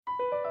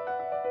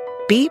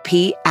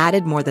BP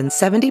added more than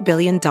 $70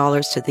 billion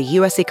to the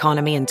U.S.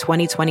 economy in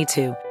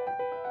 2022.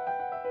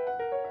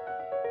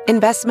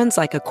 Investments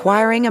like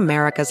acquiring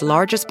America's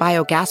largest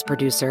biogas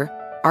producer,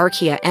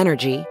 Archaea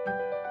Energy,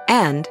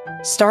 and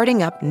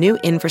starting up new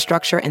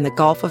infrastructure in the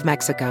Gulf of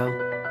Mexico.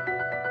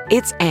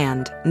 It's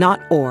and,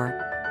 not or.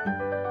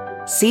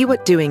 See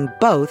what doing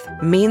both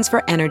means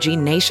for energy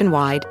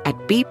nationwide at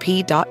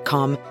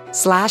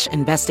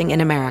bp.com/investing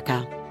in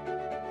America.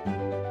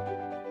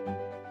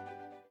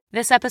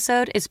 This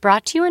episode is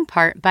brought to you in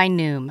part by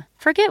Noom.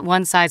 Forget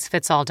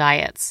one-size-fits-all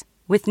diets.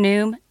 With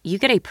Noom, you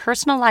get a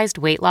personalized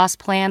weight loss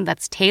plan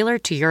that's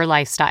tailored to your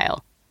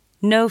lifestyle.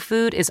 No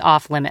food is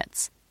off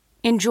limits.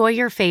 Enjoy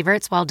your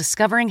favorites while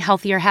discovering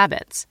healthier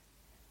habits.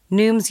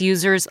 Noom's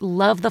users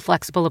love the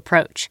flexible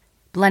approach,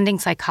 blending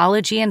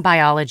psychology and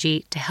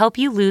biology to help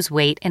you lose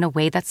weight in a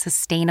way that's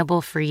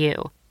sustainable for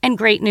you. And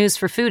great news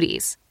for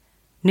foodies.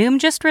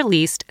 Noom just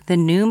released the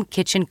Noom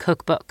Kitchen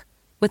Cookbook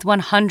with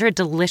 100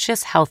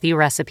 delicious, healthy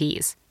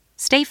recipes.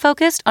 Stay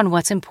focused on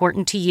what's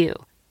important to you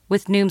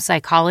with Noom's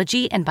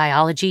psychology and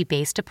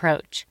biology-based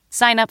approach.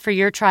 Sign up for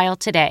your trial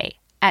today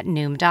at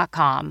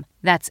Noom.com.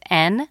 That's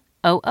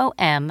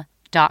NOOM.com.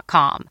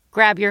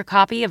 Grab your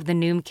copy of the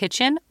Noom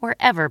Kitchen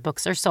wherever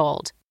books are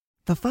sold.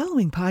 The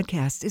following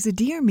podcast is a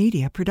Dear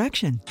Media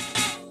production.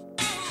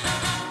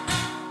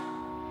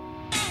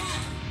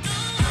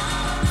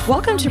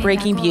 Welcome to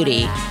Breaking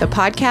Beauty, the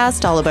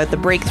podcast all about the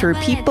breakthrough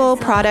people,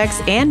 products,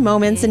 and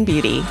moments in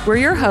beauty. We're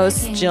your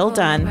hosts, Jill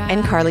Dunn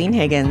and Carlene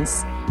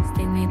Higgins.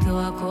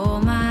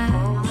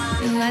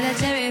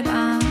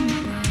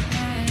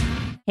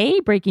 Hey,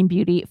 Breaking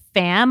Beauty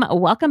fam.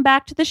 Welcome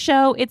back to the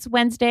show. It's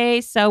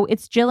Wednesday, so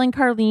it's Jill and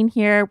Carlene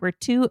here. We're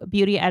two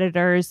beauty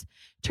editors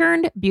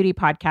turned beauty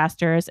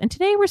podcasters, and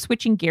today we're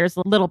switching gears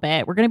a little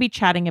bit. We're going to be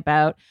chatting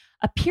about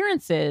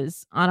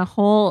appearances on a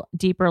whole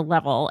deeper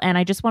level, and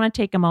I just want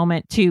to take a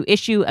moment to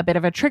issue a bit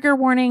of a trigger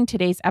warning.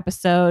 Today's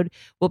episode,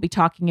 we'll be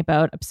talking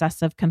about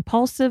obsessive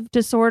compulsive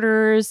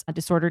disorders,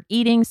 disordered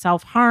eating,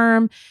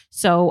 self-harm,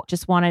 so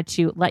just wanted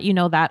to let you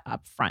know that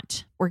up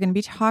front. We're going to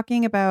be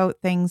talking about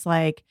things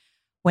like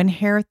when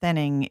hair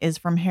thinning is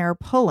from hair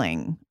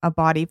pulling, a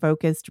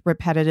body-focused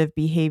repetitive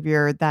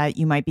behavior that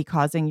you might be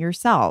causing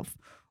yourself,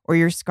 or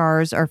your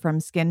scars are from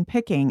skin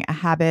picking, a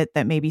habit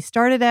that maybe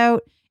started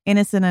out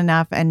innocent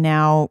enough and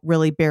now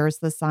really bears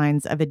the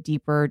signs of a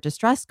deeper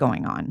distress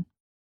going on.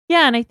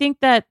 Yeah, and I think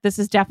that this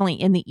is definitely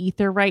in the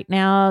ether right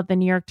now. The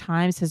New York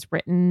Times has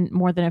written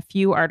more than a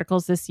few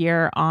articles this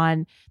year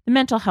on the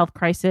mental health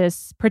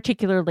crisis,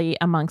 particularly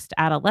amongst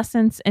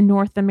adolescents in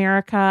North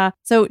America.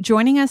 So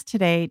joining us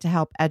today to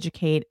help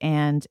educate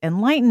and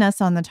enlighten us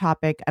on the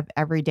topic of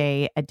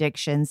everyday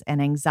addictions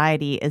and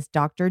anxiety is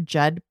Dr.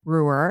 Judd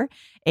Brewer,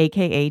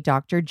 aka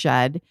Dr.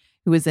 Judd,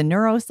 who is a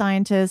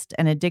neuroscientist,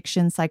 an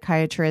addiction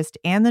psychiatrist,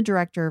 and the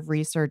director of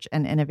research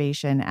and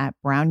innovation at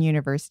Brown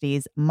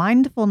University's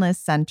Mindfulness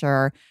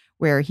Center,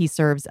 where he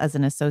serves as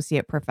an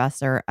associate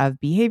professor of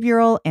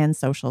behavioral and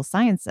social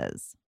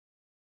sciences.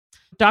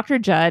 Dr.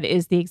 Judd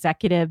is the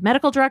executive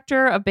medical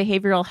director of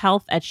behavioral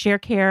health at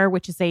ShareCare,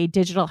 which is a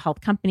digital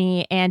health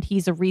company, and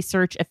he's a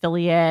research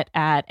affiliate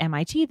at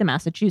MIT, the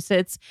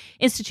Massachusetts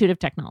Institute of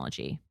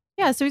Technology.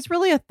 Yeah, so he's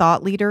really a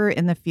thought leader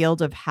in the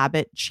field of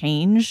habit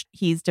change.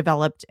 He's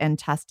developed and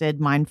tested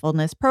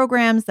mindfulness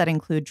programs that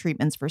include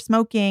treatments for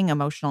smoking,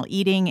 emotional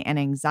eating, and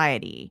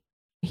anxiety.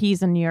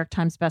 He's a New York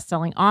Times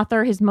bestselling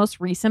author. His most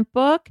recent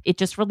book, it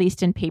just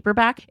released in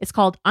paperback. It's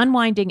called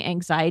Unwinding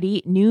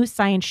Anxiety. New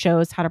Science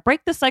Shows How to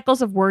Break the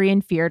Cycles of Worry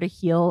and Fear to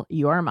Heal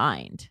Your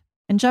Mind.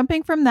 And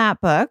jumping from that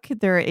book,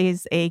 there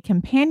is a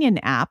companion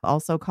app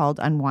also called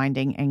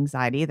Unwinding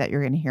Anxiety that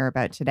you're going to hear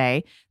about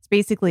today. It's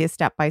basically a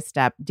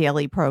step-by-step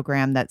daily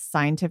program that's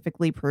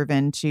scientifically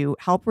proven to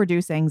help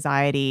reduce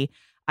anxiety.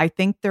 I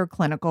think their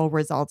clinical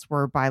results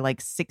were by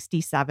like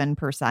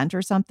 67%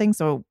 or something.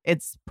 So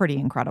it's pretty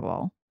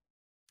incredible.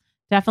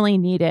 Definitely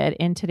needed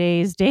in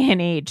today's day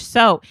and age.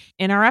 So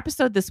in our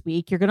episode this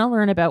week, you're going to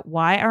learn about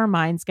why our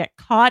minds get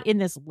caught in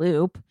this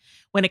loop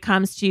when it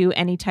comes to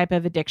any type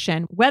of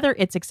addiction, whether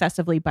it's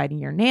excessively biting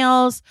your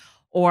nails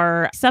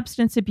or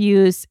substance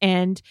abuse.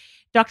 And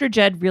Dr.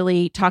 Judd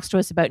really talks to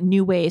us about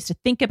new ways to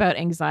think about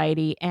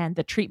anxiety and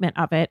the treatment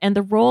of it and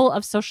the role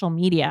of social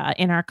media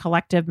in our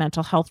collective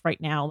mental health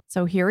right now.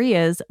 So here he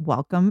is.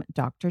 Welcome,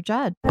 Dr.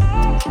 Judd.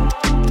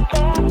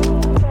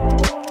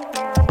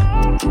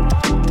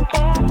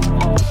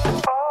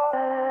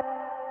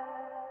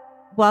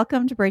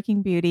 Welcome to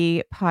Breaking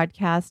Beauty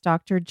podcast,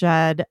 Dr.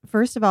 Judd.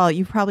 First of all,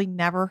 you've probably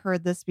never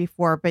heard this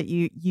before, but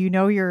you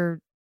know you're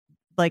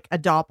like a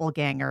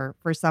doppelganger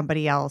for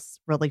somebody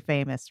else really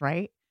famous,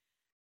 right?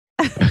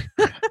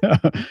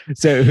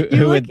 So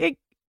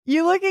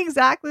you look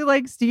exactly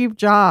like Steve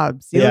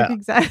Jobs. You look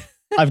exactly.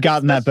 I've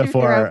gotten that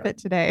before. Your outfit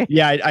today.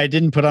 Yeah, I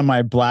didn't put on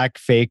my black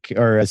fake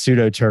or a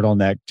pseudo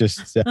turtleneck.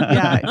 Just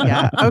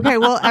yeah. Okay,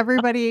 well,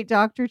 everybody,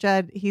 Dr.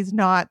 Judd, he's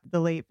not the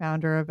late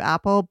founder of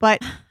Apple,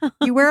 but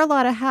you wear a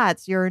lot of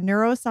hats. You're a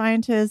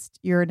neuroscientist,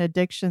 you're an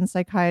addiction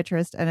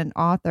psychiatrist, and an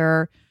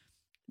author.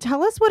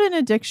 tell us what an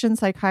addiction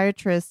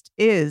psychiatrist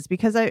is,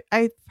 because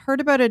I've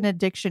heard about an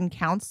addiction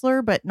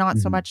counselor, but not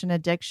so Mhm. much an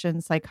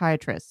addiction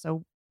psychiatrist.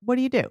 So what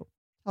do you do?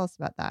 Tell us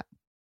about that.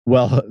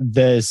 Well,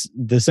 the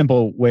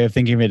simple way of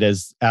thinking of it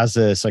is, as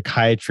a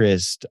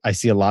psychiatrist, I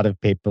see a lot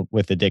of people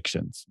with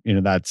addictions.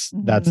 That's the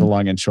Mhm.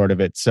 long and short of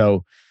it.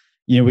 So,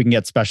 we can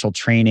get special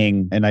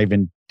training, and I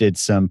even did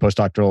some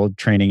postdoctoral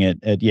training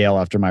at Yale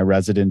after my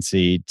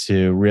residency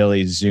to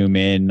really zoom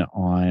in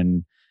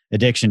on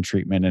addiction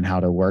treatment and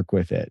how to work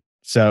with it.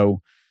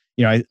 So,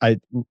 a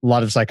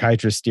lot of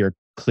psychiatrists steer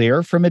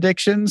clear from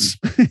addictions,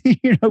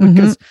 Mhm.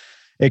 because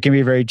it can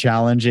be a very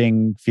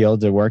challenging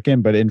field to work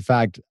in. But in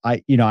fact,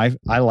 I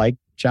like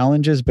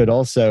challenges, but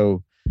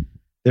also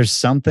there's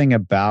something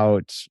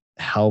about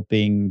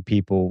helping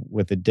people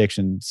with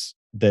addictions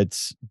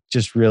that's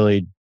just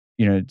really,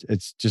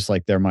 it's just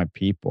like they're my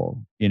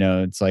people.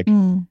 It's like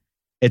Mm.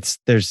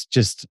 there's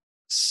just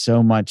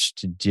so much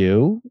to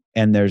do,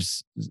 and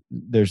there's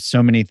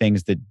so many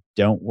things that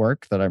don't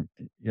work that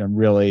I'm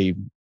really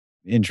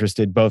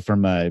interested, both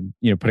from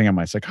putting on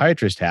my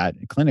psychiatrist hat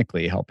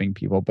clinically helping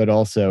people, but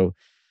also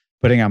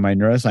putting on my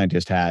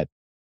neuroscientist hat,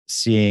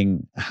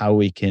 seeing how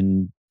we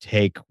can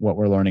take what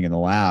we're learning in the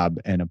lab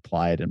and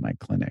apply it in my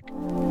clinic.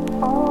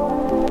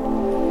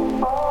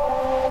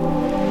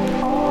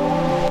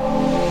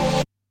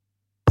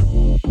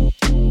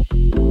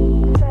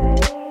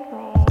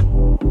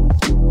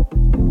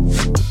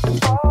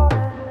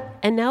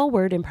 And now, a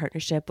word in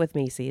partnership with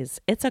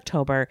Macy's. It's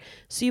October,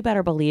 so you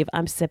better believe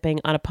I'm sipping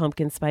on a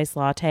pumpkin spice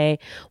latte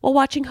while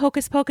watching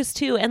Hocus Pocus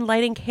 2 and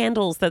lighting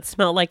candles that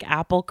smell like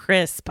apple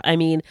crisp. I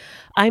mean,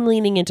 I'm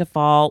leaning into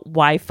fall.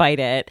 Why fight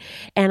it?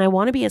 And I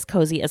want to be as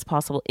cozy as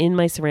possible in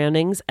my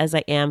surroundings as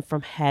I am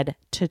from head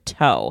to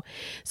toe.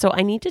 So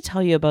I need to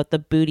tell you about the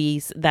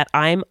booties that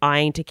I'm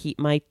eyeing to keep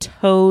my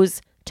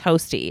toes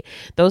toasty.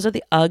 Those are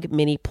the UGG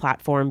mini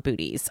platform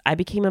booties. I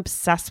became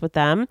obsessed with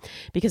them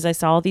because I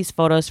saw these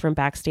photos from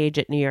backstage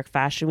at New York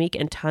Fashion Week,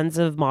 and tons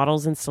of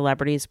models and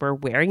celebrities were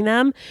wearing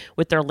them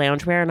with their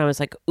loungewear. And I was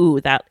like,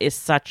 ooh, that is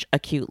such a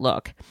cute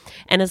look.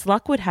 And as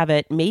luck would have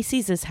it,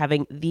 Macy's is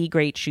having the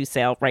great shoe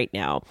sale right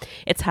now.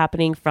 It's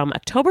happening from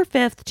October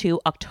 5th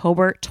to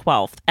October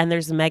 12th, and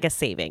there's mega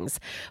savings.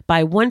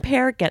 Buy one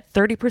pair, get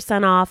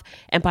 30% off,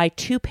 and buy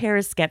two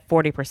pairs, get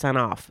 40%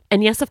 off.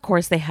 And yes, of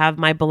course, they have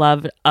my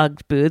beloved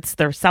UGG boots.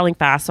 They're selling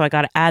fast, so I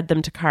got to add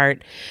them to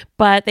cart.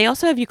 But they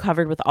also have you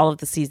covered with all of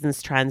the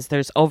season's trends.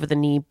 There's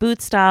over-the-knee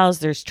boot styles.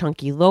 There's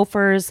chunky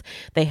loafers.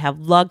 They have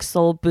lug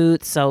sole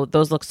boots, so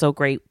those look so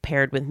great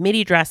paired with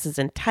midi dresses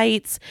and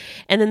tights.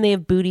 And then they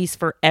have booties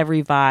for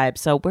every vibe.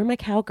 So where my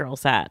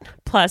cowgirls at?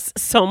 Plus,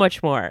 so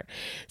much more.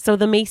 So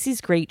the Macy's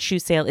Great Shoe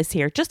Sale is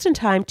here just in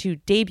time to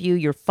debut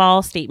your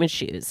fall statement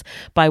shoes.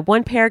 Buy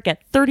one pair,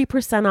 get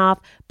 30% off.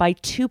 Buy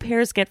two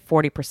pairs, get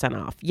 40%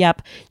 off.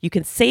 Yep, you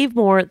can save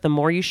more the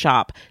more you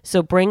shop.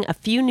 So bring a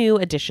few new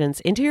additions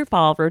into your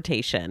fall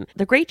rotation.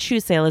 The Great Shoe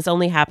Sale is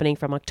only happening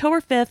from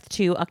October 5th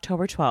to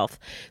October 12th.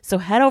 So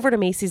head over to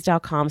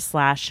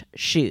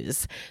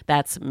Macys.com/shoes.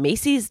 That's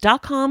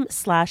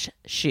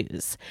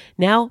Macys.com/shoes.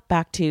 Now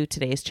back to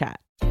today's chat.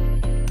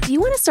 Do you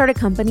want to start a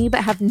company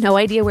but have no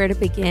idea where to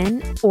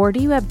begin? Or do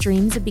you have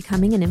dreams of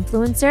becoming an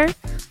influencer?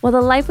 Well,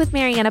 the Life with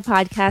Mariana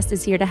podcast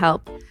is here to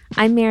help.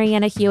 I'm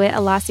Mariana Hewitt,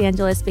 a Los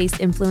Angeles-based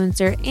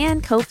influencer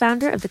and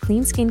co-founder of the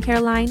clean skincare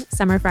line,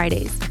 Summer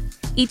Fridays.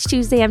 Each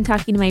Tuesday, I'm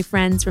talking to my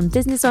friends from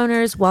business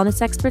owners,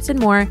 wellness experts, and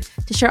more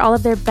to share all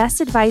of their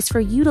best advice for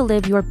you to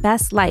live your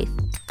best life.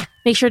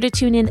 Make sure to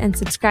tune in and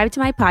subscribe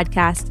to my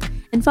podcast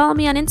and follow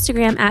me on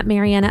Instagram at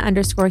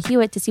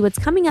Mariana_Hewitt to see what's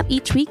coming up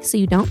each week so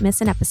you don't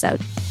miss an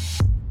episode.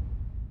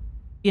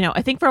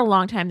 I think for a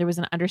long time there was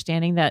an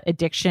understanding that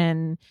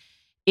addiction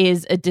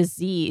is a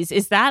disease.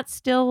 Is that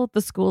still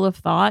the school of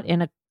thought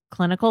in a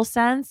clinical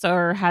sense,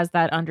 or has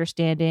that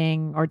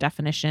understanding or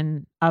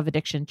definition of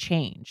addiction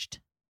changed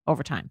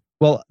over time?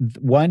 Well,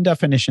 one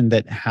definition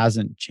that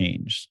hasn't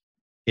changed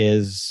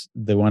is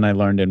the one I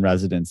learned in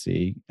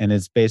residency, and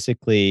it's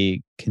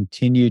basically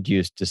continued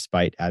use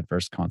despite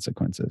adverse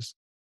consequences.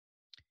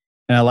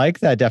 And I like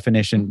that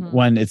definition. Mhm.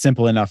 One, it's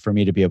simple enough for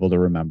me to be able to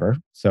remember.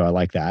 So I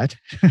like that.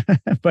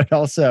 But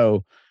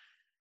also,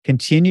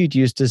 continued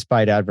use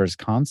despite adverse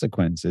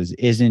consequences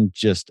isn't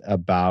just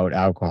about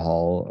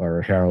alcohol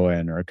or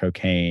heroin or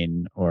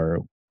cocaine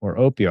or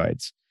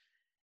opioids.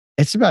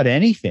 It's about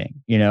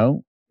anything.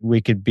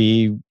 We could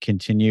be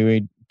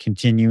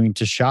continuing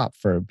to shop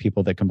for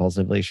people that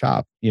compulsively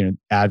shop.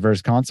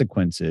 Adverse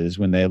consequences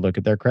when they look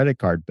at their credit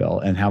card bill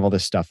and have all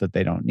this stuff that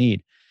they don't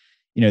need.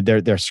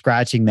 They're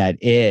scratching that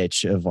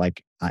itch of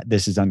like,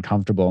 this is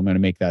uncomfortable. I'm going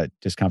to make that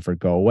discomfort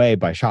go away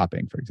by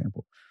shopping, for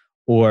example,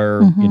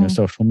 or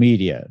social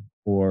media,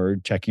 or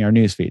checking our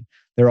newsfeed.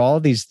 There are all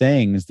these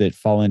things that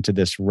fall into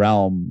this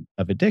realm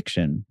of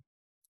addiction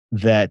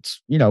that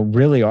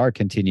really are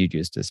continued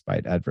use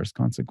despite adverse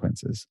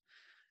consequences.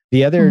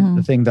 The other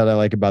thing that I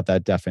like about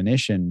that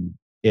definition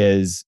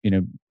is,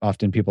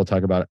 often people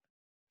talk about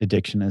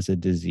addiction as a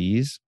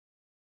disease.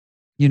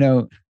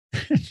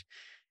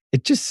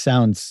 It just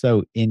sounds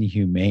so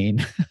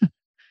inhumane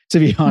to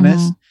be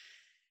honest.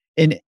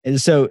 And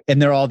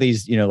there are all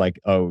these, like,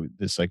 oh,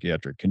 this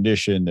psychiatric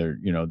condition, there,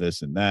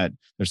 this and that,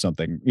 there's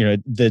something,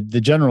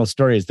 the general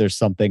story is there's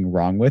something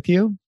wrong with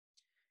you.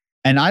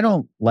 And I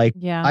don't like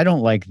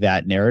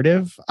that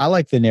narrative. I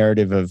like the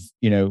narrative of,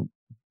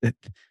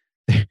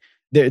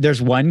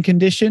 there's one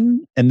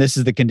condition, and this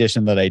is the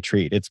condition that I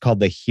treat. It's called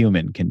the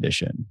human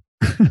condition.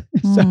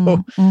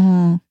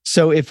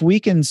 So if we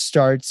can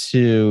start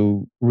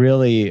to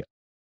really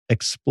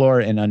explore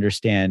and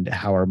understand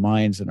how our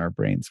minds and our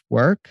brains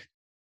work,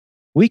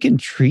 we can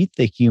treat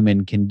the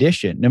human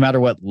condition, no matter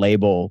what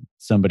label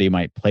somebody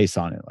might place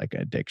on it, like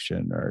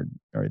addiction or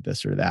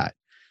this or that.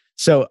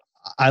 So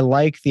I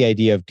like the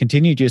idea of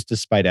continued use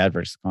despite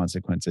adverse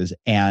consequences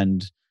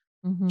and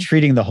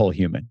treating the whole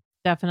human.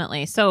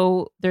 Definitely.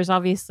 So there's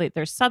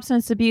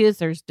substance abuse,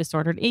 there's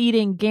disordered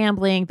eating,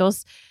 gambling.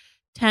 Those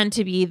tend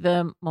to be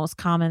the most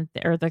common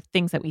or the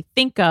things that we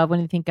think of when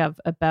we think of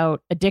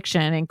about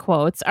addiction in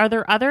quotes. Are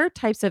there other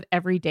types of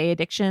everyday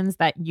addictions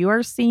that you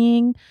are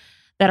seeing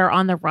that are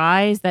on the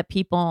rise that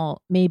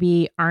people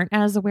maybe aren't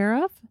as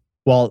aware of?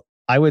 Well,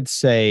 I would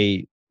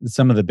say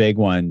some of the big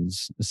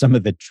ones, some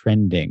of the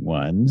trending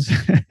ones,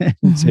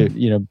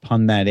 to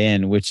pun that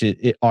in, which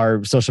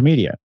are social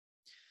media.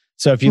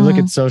 So if you look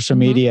at social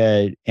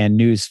media and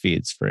news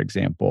feeds, for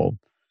example,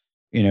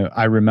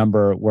 I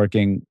remember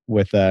working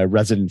with a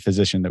resident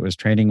physician that was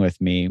training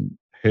with me,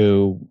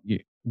 who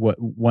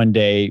one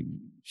day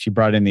she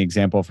brought in the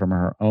example from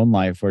her own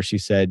life where she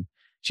said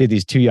she had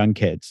these 2 young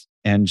kids,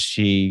 and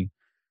she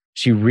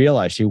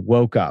realized, she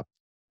woke up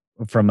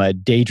from a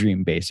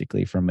daydream,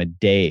 basically from a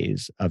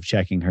daze of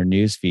checking her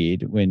news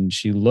feed, when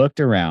she looked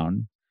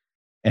around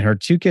and her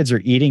 2 kids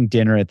are eating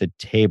dinner at the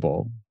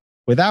table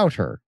without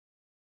her.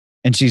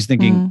 And she's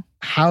thinking,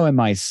 how am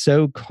I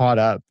so caught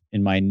up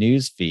in my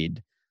news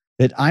feed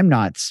that I'm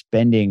not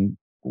spending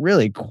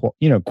really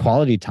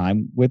quality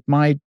time with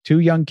my 2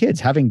 young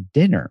kids having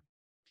dinner?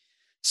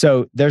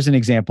 So there's an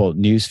example: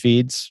 news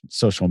feeds,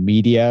 social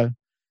media.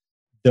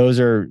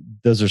 Those are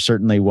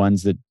certainly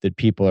ones that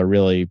people are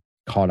really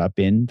caught up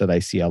in, that I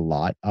see a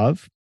lot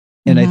of.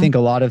 And I think a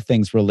lot of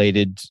things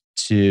related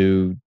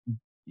to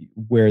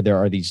where there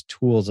are these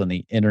tools on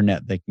the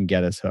internet that can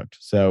get us hooked.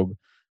 So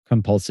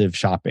compulsive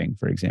shopping,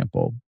 for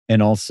example,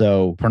 and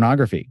also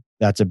pornography.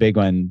 That's a big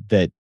one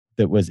that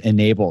was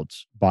enabled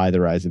by the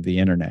rise of the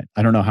internet.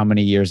 I don't know how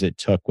many years it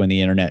took when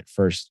the internet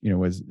first,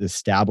 was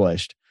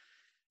established,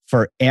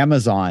 for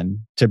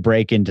Amazon to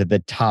break into the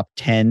top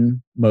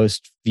 10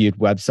 most viewed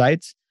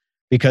websites,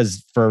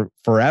 because for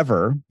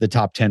forever the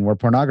top 10 were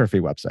pornography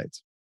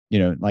websites.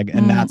 And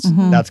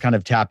that's kind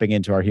of tapping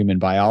into our human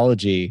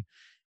biology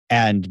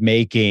and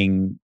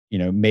making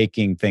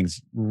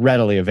things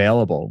readily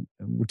available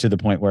to the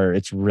point where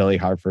it's really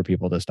hard for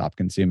people to stop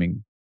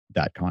consuming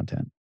that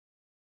content.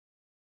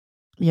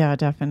 Yeah,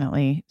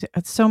 definitely.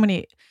 So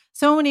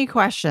many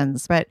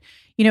questions, but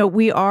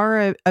we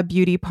are a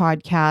beauty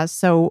podcast.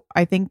 So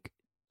I think,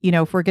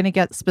 if we're going to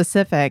get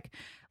specific,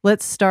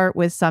 let's start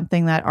with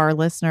something that our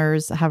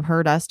listeners have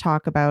heard us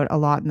talk about a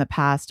lot in the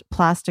past: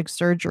 plastic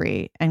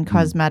surgery and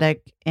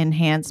cosmetic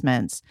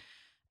enhancements.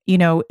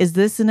 Is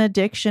this an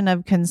addiction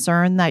of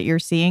concern that you're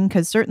seeing?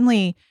 Because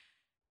certainly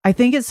I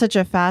think it's such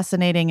a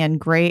fascinating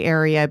and gray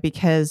area,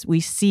 because we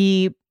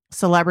see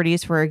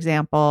celebrities, for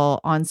example,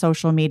 on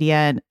social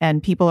media,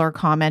 and people are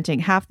commenting.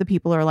 Half the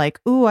people are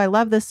like, "Ooh, I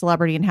love this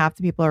celebrity," and half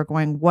the people are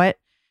going, "What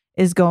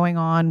is going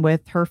on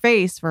with her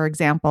face?" for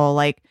example.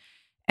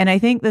 And I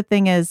think the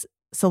thing is,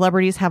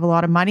 celebrities have a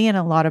lot of money and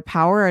a lot of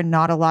power, and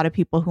not a lot of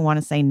people who want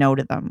to say no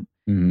to them.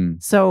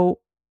 So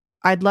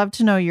I'd love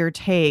to know your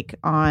take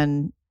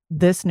on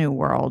this new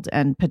world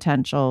and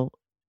potential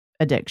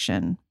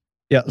addiction.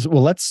 Yeah.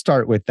 Well, let's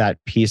start with that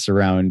piece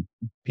around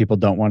people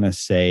don't want to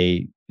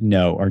say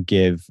no or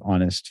give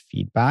honest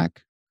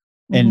feedback.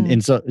 And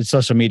in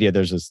social media,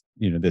 there's this,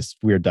 this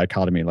weird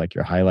dichotomy like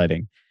you're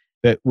highlighting.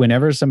 But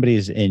whenever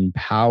somebody's in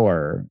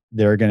power,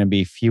 there are going to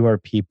be fewer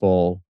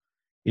people,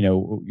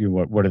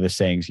 what are the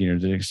sayings,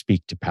 to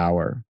speak to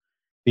power,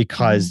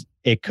 because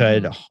it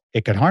could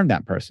harm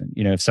that person.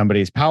 If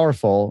somebody's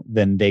powerful,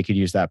 then they could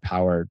use that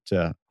power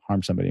to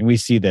harm somebody. And we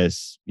see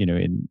this,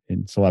 in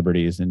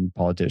celebrities and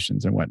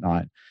politicians and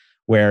whatnot,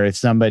 where if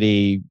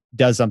somebody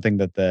does something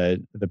that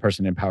the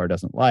person in power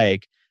doesn't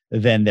like,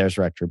 then there's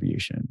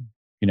retribution,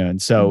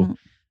 and so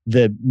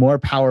the more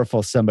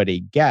powerful somebody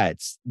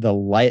gets, the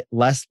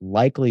less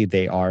likely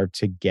they are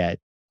to get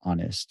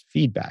honest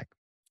feedback.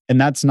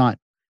 And that's not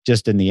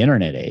just in the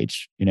internet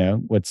age.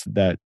 What's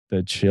that?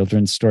 The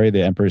children's story,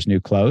 The Emperor's New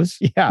Clothes?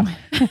 Yeah,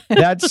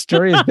 that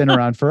story has been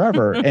around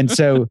forever. And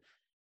so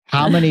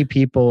how many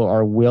people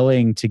are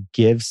willing to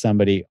give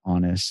somebody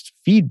honest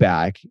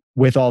feedback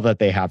with all that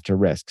they have to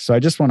risk? So I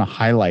just want to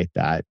highlight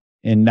that.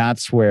 And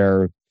that's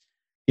where,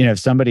 if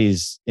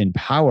somebody's in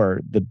power,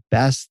 the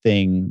best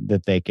thing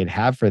that they could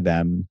have for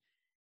them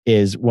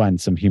is, one,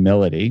 some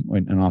humility.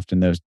 And often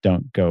those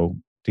don't go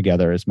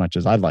together as much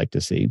as I'd like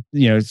to see.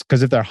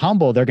 Because if they're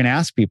humble, they're going to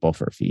ask people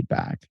for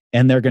feedback,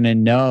 and they're going to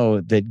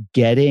know that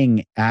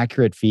getting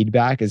accurate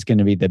feedback is going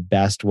to be the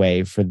best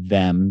way for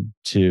them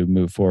to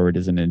move forward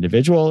as an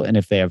individual. And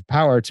if they have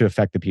power, to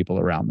affect the people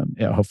around them,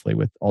 hopefully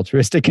with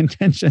altruistic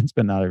intentions,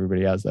 but not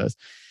everybody has those.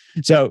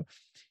 So,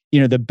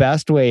 the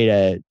best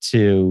way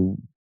to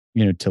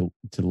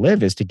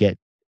live is to get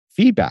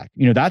feedback.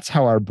 That's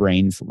how our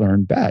brains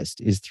learn best,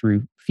 is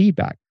through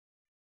feedback.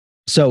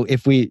 So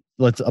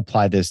let's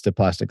apply this to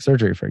plastic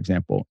surgery, for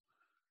example.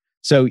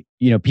 So,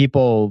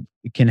 people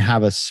can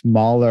have a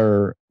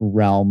smaller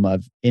realm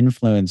of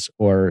influence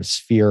or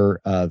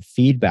sphere of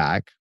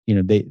feedback.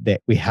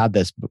 We had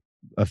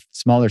a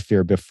smaller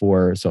sphere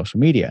before social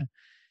media.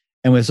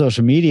 And with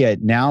social media,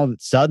 now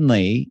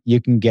suddenly you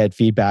can get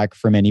feedback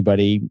from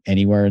anybody,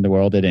 anywhere in the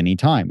world at any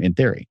time, in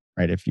theory,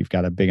 right? If you've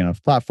got a big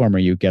enough platform, or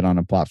you get on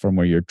a platform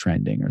where you're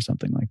trending or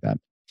something like that.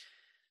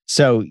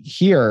 So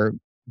here,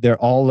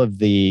 all of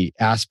the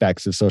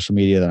aspects of social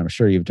media that I'm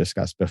sure you've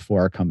discussed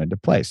before come into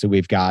play. So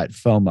we've got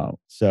FOMO.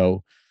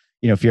 So,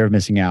 fear of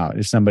missing out.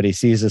 If somebody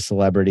sees a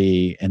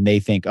celebrity and they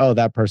think, oh,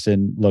 that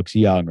person looks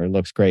young or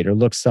looks great or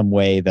looks some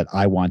way that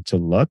I want to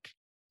look,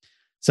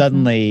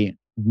 suddenly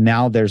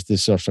now there's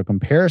this social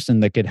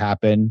comparison that could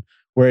happen,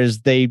 whereas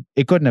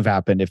it couldn't have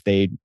happened if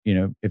they,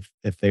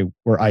 if they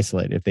were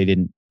isolated, if they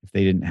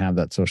didn't have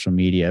that social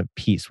media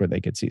piece where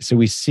they could see. So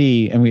we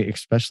see, and we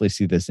especially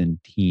see this in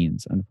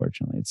teens,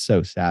 unfortunately. It's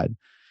so sad,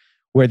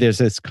 where there's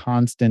this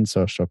constant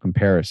social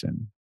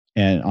comparison.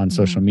 And on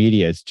social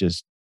media, it's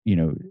just,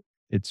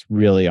 it's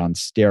really on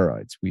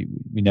steroids. We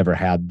never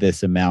had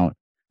this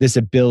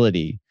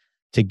ability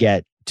to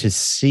get to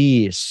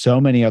see so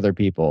many other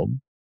people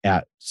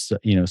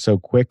so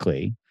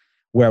quickly,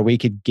 where we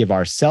could give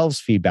ourselves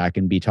feedback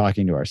and be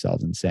talking to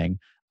ourselves and saying,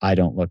 I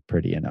don't look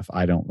pretty enough.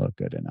 I don't look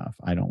good enough.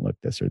 I don't look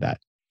this or that.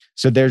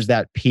 So there's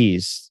that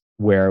piece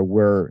where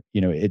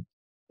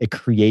it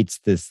creates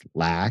this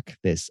lack,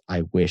 this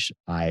I wish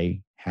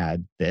I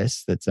had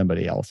this that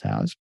somebody else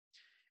has.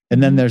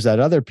 And then there's that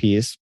other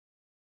piece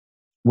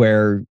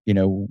where,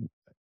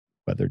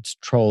 whether it's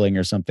trolling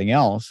or something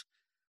else,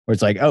 where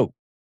it's like, oh,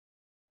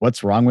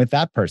 what's wrong with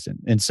that person?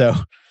 And so,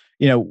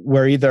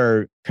 we're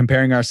either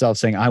comparing ourselves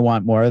saying, I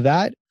want more of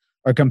that,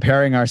 or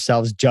comparing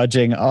ourselves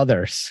judging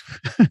others.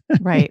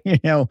 Right.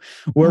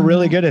 We're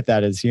really good at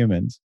that as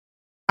humans.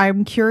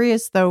 I'm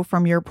curious, though,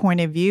 from your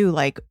point of view,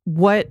 like,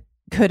 what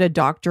could a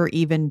doctor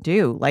even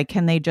do? Like,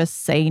 can they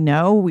just say,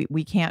 no,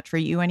 we can't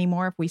treat you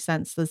anymore if we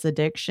sense this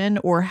addiction?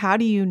 Or how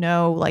do you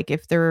know, like,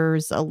 if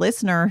there's a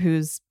listener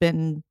who's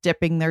been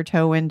dipping their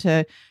toe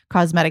into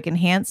cosmetic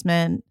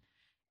enhancement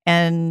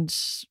and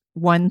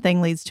one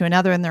thing leads to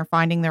another and they're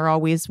finding they're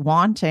always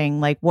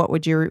wanting, like, what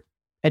would your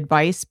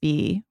advice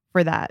be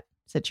for that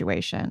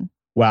situation?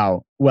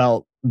 Wow.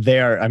 Well,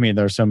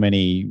 there's so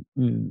many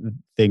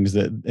things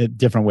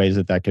different ways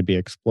that could be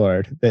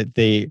explored, that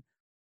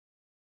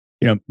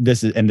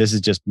this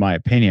is just my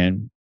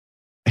opinion.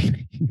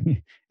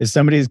 If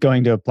somebody's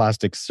going to a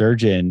plastic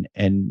surgeon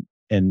and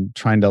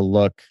trying to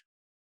look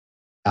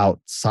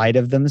outside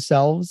of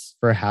themselves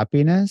for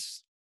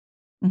happiness,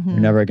 you're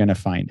never going to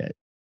find it.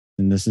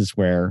 And this is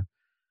where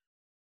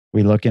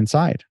we look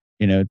inside.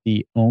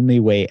 The only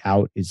way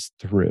out is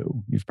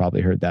through. You've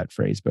probably heard that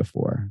phrase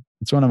before.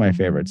 It's one of my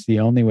favorites. The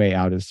only way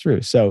out is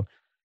through. So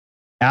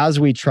as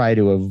we try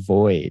to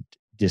avoid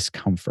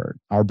discomfort,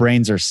 our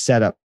brains are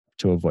set up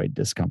to avoid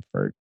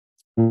discomfort.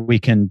 We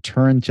can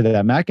turn to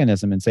that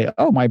mechanism and say,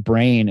 oh, my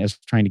brain is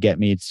trying to get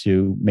me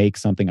to make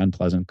something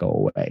unpleasant go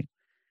away.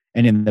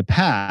 And in the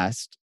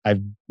past,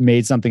 I've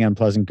made something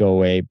unpleasant go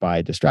away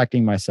by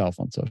distracting myself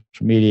on social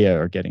media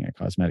or getting a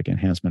cosmetic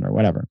enhancement or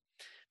whatever.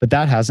 But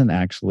that hasn't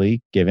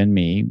actually given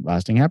me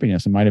lasting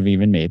happiness. It might have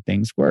even made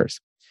things worse.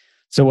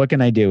 So what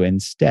can I do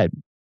instead?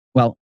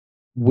 Well,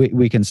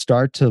 we can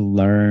start to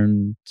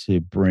learn to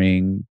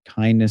bring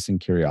kindness and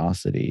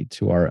curiosity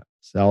to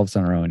ourselves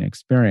and our own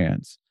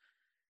experience.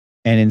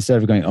 And instead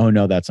of going, oh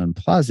no, that's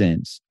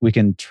unpleasant, we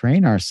can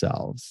train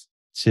ourselves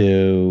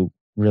to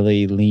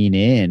really lean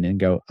in and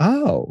go,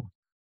 oh,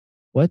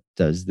 what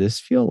does this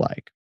feel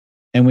like?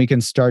 And we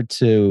can start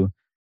to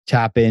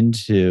tap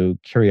into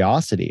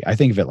curiosity. I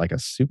think of it like a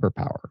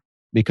superpower,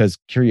 because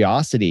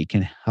curiosity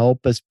can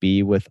help us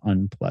be with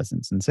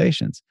unpleasant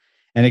sensations.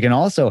 And it can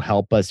also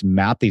help us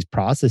map these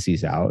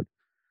processes out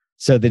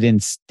so that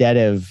instead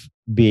of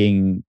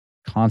being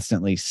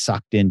constantly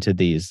sucked into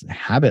these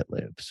habit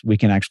loops, we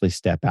can actually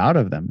step out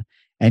of them.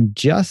 And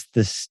just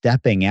the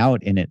stepping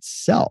out in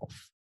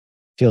itself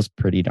feels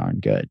pretty darn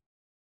good.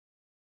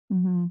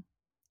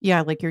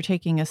 Yeah, like you're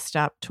taking a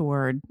step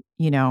toward,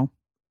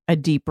 a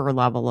deeper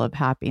level of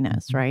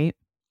happiness, right?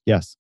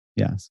 Yes.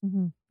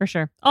 For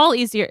sure. All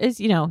easier is,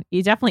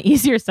 definitely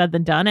easier said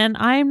than done. And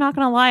I'm not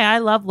going to lie, I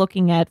love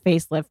looking at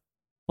facelift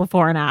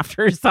before and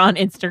afters on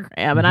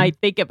Instagram, and I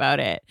think about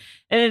it.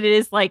 And it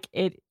is like,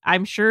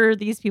 I'm sure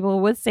these people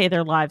would say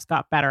their lives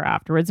got better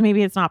afterwards.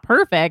 Maybe it's not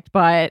perfect,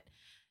 but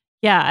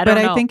Yeah, I But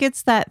don't know. I think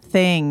it's that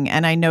thing,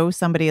 and I know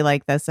somebody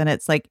like this, and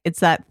it's like, it's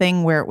that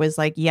thing where it was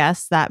like,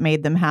 yes, that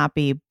made them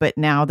happy, but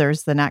now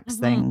there's the next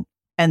thing.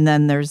 And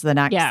then there's the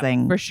next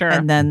thing. for sure.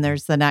 And then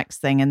there's the next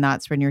thing. And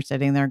that's when you're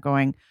sitting there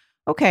going,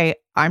 okay,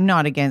 I'm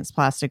not against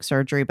plastic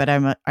surgery, but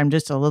I'm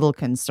just a little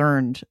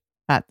concerned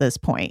at this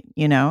point,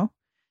 you know?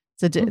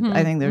 So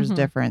I think there's a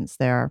difference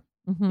there.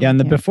 Yeah, and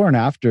the before and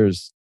after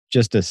is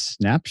just a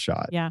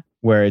snapshot. Yeah.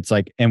 Where it's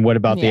like, and what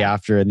about the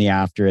after and the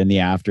after and the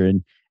after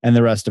and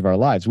the rest of our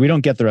lives? We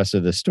don't get the rest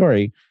of the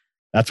story.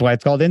 That's why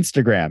it's called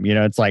Instagram. You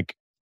know, it's like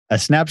a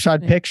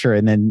snapshot picture.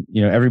 And then,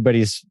 you know,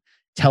 everybody's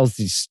tells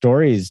these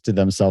stories to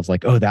themselves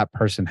like, oh, that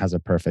person has a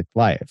perfect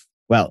life.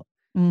 Well,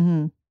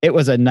 it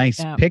was a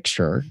nice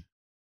picture.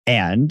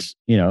 And,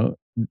 you know,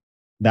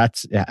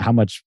 that's how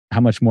much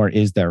more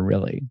is there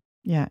really?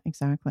 Yeah,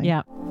 exactly.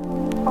 Yeah.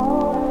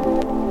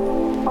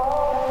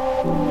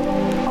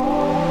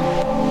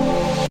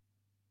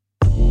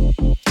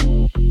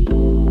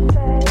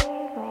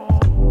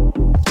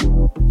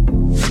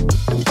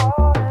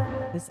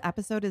 This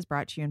episode is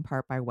brought to you in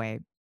part by Whey.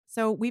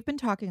 So we've been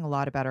talking a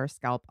lot about our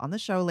scalp on the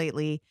show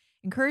lately,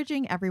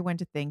 encouraging everyone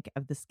to think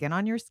of the skin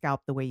on your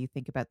scalp the way you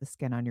think about the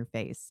skin on your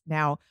face.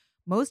 Now,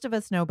 most of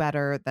us know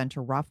better than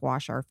to rough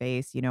wash our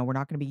face. You know, we're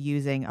not going to be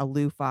using a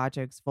loofah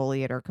to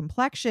exfoliate our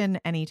complexion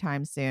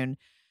anytime soon.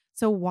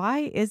 So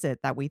why is it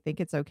that we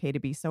think it's okay to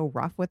be so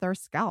rough with our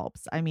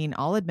scalps? I mean,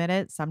 I'll admit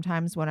it,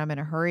 sometimes when I'm in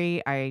a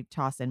hurry, I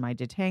toss in my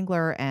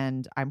detangler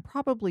and I'm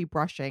probably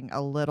brushing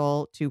a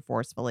little too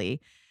forcefully.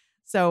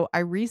 So I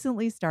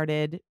recently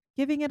started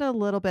giving it a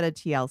little bit of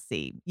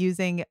TLC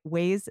using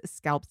Whey's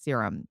scalp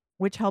serum,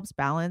 which helps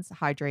balance,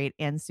 hydrate,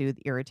 and soothe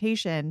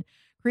irritation,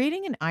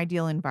 creating an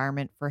ideal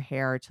environment for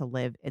hair to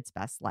live its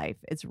best life.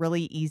 It's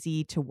really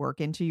easy to work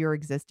into your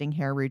existing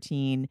hair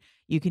routine.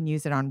 You can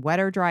use it on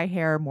wet or dry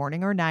hair,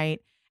 morning or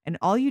night. And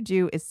all you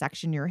do is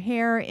section your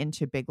hair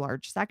into big,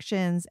 large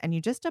sections, and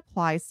you just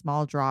apply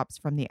small drops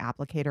from the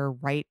applicator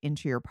right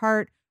into your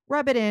part,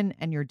 rub it in,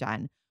 and you're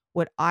done.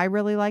 What I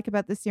really like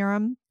about the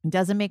serum, it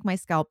doesn't make my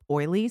scalp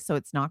oily, so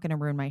it's not going to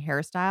ruin my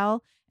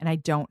hairstyle, and I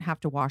don't have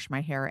to wash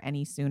my hair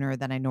any sooner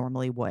than I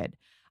normally would.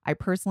 I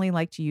personally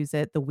like to use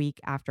it the week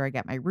after I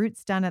get my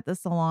roots done at the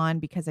salon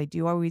because I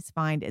do always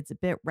find it's a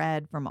bit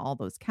red from all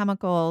those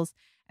chemicals,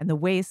 and the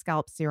Whey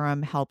scalp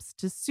serum helps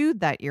to soothe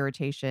that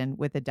irritation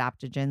with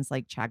adaptogens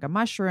like chaga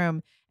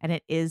mushroom, and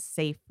it is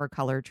safe for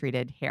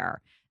color-treated hair.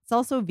 It's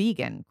also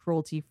vegan,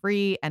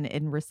 cruelty-free, and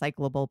in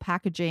recyclable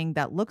packaging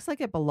that looks like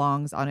it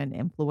belongs on an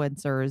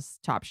influencer's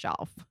top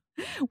shelf.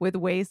 With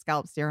Whey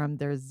Scalp Serum,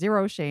 there's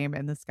zero shame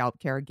in the scalp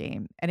care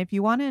game. And if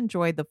you want to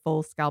enjoy the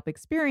full scalp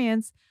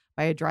experience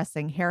by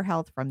addressing hair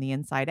health from the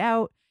inside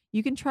out,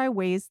 you can try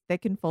Whey's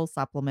Thick and Full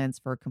supplements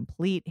for a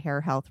complete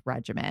hair health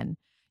regimen.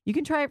 You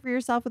can try it for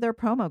yourself with our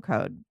promo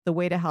code. The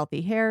way to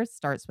healthy hair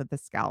starts with the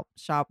scalp.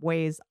 Shop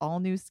Whey's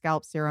all-new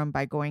scalp serum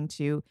by going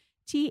to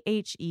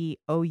THEOUAI.com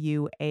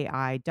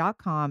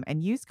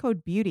and use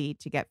code BEAUTY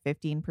to get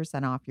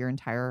 15% off your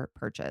entire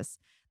purchase.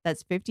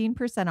 That's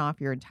 15%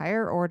 off your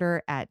entire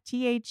order at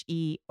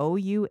THEOUAI.com,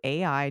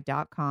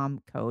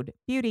 code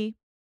BEAUTY.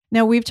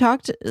 Now, we've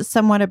talked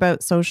somewhat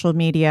about social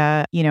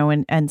media, you know,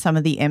 and some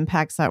of the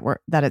impacts that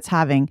it's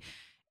having.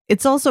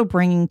 It's also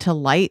bringing to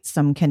light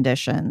some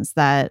conditions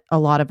that a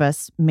lot of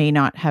us may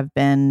not have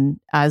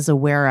been as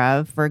aware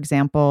of. For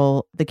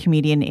example, the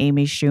comedian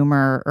Amy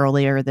Schumer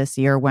earlier this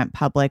year went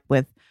public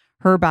with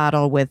her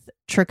battle with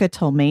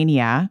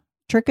trichotillomania,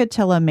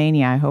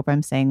 I hope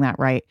I'm saying that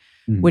right,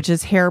 which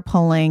is hair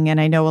pulling.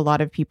 And I know a lot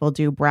of people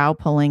do brow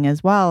pulling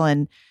as well.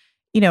 And,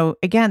 you know,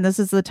 again, this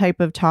is the type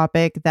of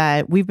topic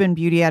that we've been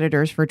beauty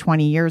editors for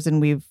 20 years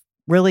and we've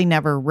really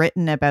never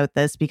written about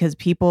this because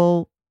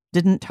people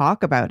didn't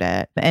talk about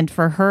it. And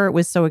for her, it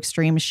was so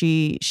extreme.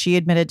 She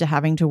admitted to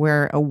having to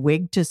wear a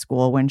wig to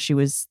school when she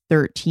was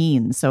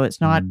 13. So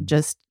it's not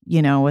just,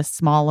 you know, a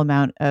small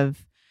amount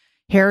of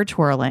hair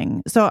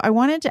twirling. So I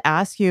wanted to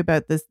ask you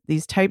about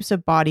these types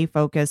of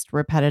body-focused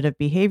repetitive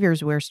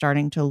behaviors we're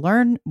starting to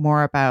learn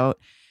more about.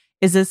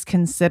 Is this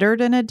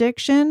considered an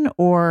addiction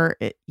or,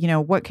 you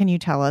know, what can you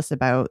tell us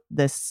about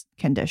this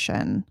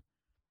condition?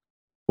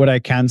 What I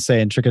can say,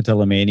 and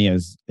trichotillomania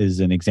is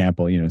an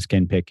example, you know,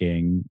 skin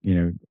picking, you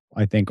know,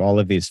 I think all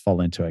of these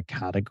fall into a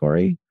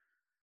category.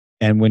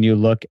 And when you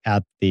look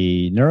at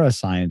the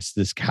neuroscience,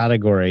 this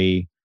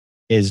category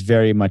is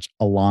very much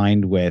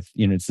aligned with,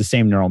 you know, it's the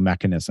same neural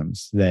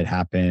mechanisms that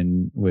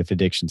happen with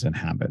addictions and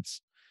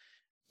habits.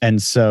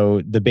 And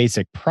so the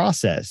basic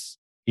process,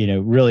 you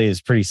know, really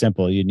is pretty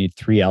simple. You need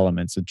three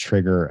elements: a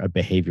trigger, a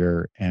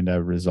behavior, and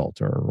a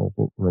result or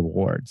a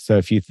reward. So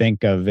if you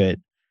think of it,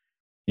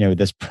 you know,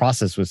 this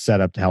process was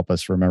set up to help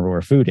us remember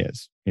where food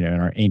is. You know,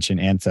 and our ancient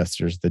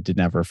ancestors that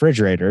didn't have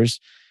refrigerators,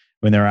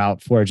 when they're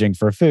out foraging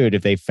for food,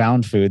 if they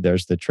found food,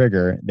 there's the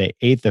trigger. They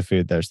ate the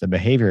food, there's the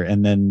behavior.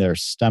 And then their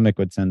stomach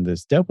would send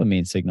this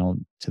dopamine signal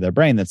to their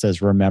brain that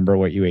says, remember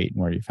what you ate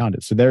and where you found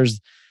it. So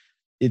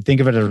think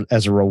of it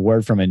as a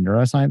reward from a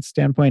neuroscience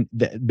standpoint.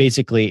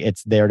 Basically,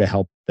 it's there to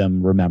help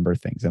them remember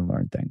things and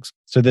learn things.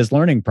 So this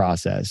learning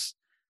process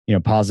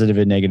Positive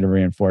and negative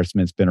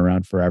reinforcement's been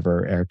around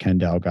forever. Eric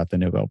Kendall got the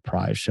Nobel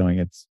Prize showing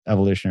it's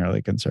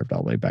evolutionarily conserved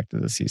all the way back to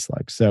the sea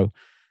slug. So,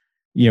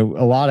 a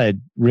lot of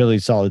really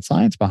solid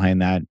science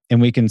behind that.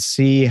 And we can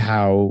see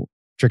how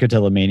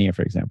trichotillomania,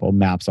 for example,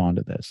 maps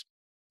onto this.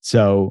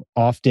 So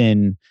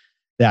often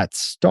that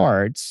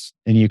starts,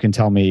 and you can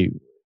tell me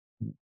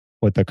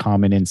what the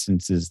common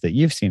instances that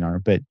you've seen are,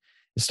 but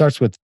it starts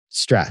with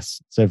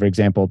stress. So for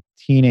example,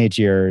 teenage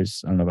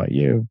years, I don't know about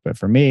you, but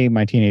for me,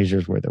 my teenage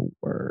years were the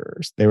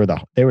worst. They were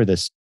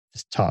the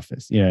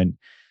toughest,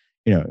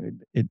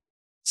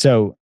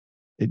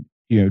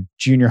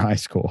 junior high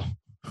school.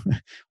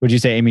 Would you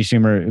say Amy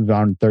Schumer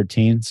around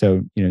 13?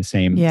 So,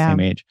 same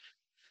age.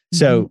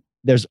 So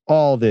there's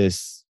all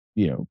this,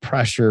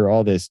 pressure,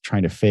 all this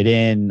trying to fit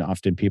in.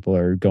 Often people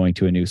are going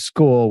to a new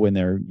school when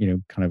they're,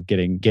 kind of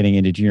getting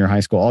into junior high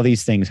school. All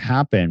these things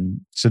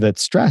happen so that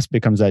stress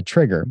becomes that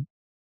trigger.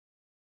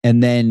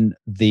 And then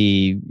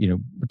the,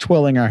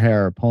 twirling our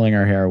hair, pulling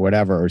our hair,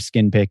 whatever, or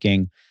skin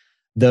picking,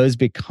 those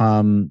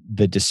become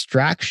the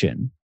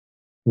distraction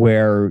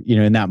where,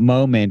 in that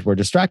moment, we're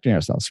distracting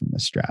ourselves from the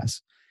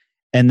stress.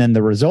 And then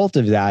the result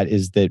of that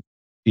is that,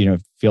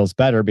 it feels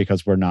better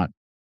because we're not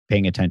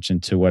paying attention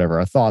to whatever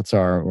our thoughts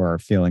are or our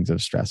feelings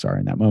of stress are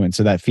in that moment.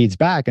 So that feeds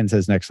back and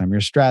says, next time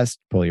you're stressed,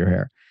 pull your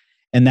hair.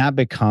 And that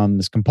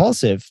becomes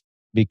compulsive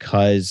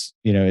because,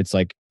 it's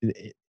like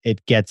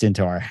it gets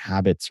into our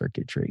habit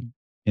circuitry.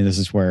 And this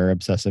is where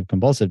obsessive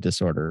compulsive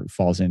disorder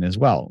falls in as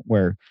well,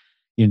 where,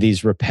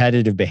 these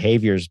repetitive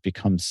behaviors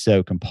become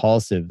so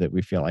compulsive that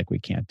we feel like we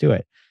can't do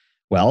it.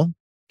 Well,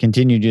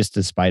 continue just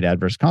despite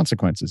adverse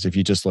consequences. If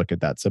you just look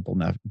at that simple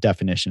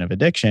definition of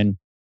addiction,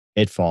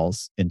 it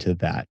falls into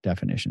that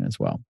definition as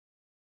well.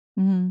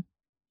 Mm-hmm.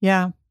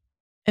 Yeah.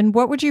 And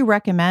what would you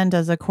recommend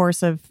as a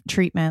course of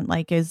treatment?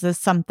 Like, is this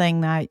something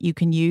that you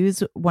can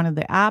use one of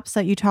the apps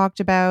that you talked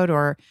about,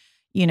 or,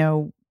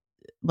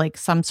 like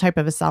some type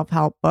of a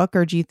self-help book?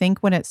 Or do you think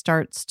when it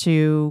starts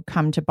to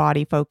come to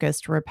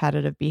body-focused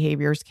repetitive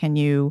behaviors,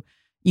 you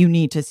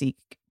need to seek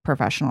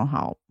professional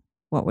help?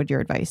 What would your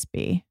advice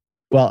be?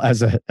 Well,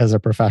 as a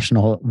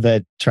professional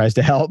that tries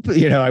to help,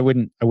 I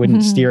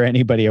wouldn't steer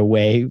anybody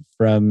away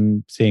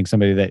from seeing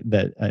somebody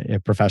that a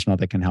professional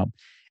that can help.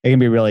 It can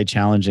be really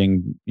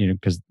challenging,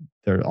 because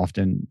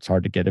it's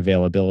hard to get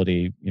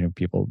availability.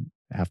 People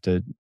have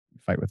to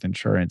fight with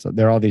insurance.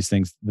 There are all these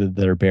things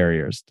that are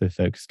barriers to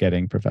folks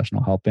getting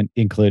professional help,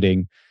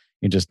 including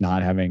just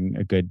not having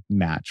a good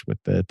match with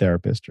the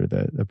therapist or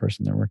the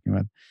person they're working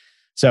with.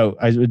 So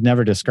I would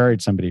never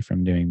discourage somebody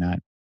from doing that.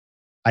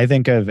 I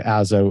think of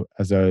as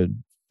a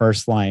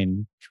first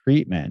line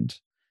treatment,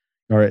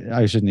 or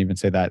I shouldn't even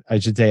say that. I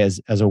should say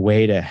as a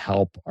way to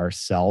help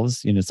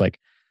ourselves. It's like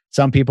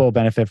some people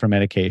benefit from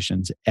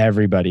medications.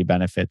 Everybody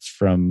benefits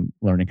from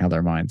learning how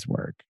their minds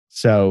work.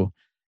 So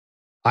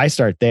I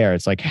start there.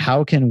 It's like,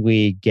 how can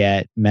we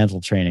get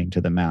mental training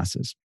to the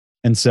masses?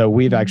 And so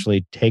we've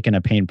actually taken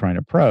a pain point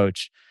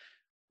approach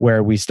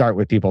where we start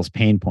with people's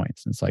pain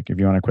points. It's like, if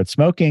you want to quit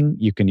smoking,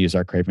 you can use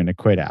our Craving to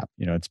Quit app.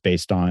 It's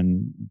based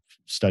on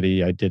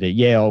study I did at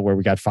Yale where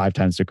we got 5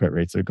 times to quit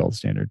rates of gold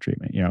standard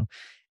treatment.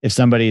 If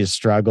somebody is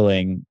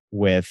struggling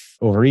with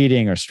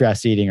overeating or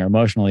stress eating or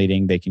emotional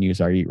eating, they can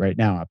use our Eat Right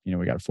Now app.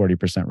 We got a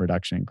 40%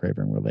 reduction in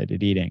craving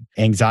related eating.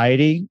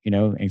 Anxiety,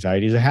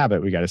 anxiety is a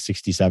habit. We got a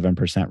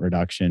 67%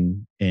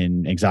 reduction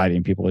in anxiety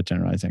in people with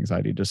generalized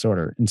anxiety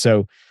disorder. And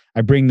so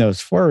I bring those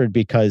forward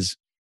because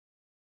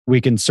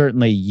we can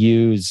certainly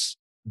use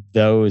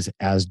those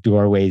as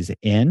doorways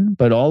in,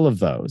 but all of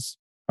those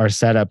are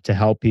set up to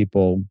help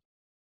people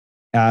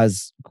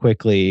as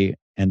quickly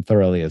and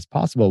thoroughly as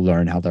possible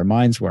learn how their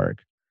minds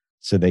work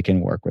so they can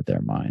work with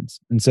their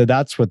minds. And so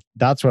that's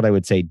what I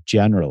would say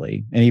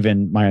generally. And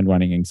even my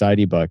Unwinding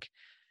Anxiety book,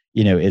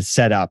 is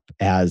set up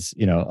as,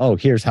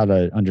 here's how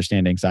to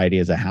understand anxiety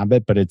as a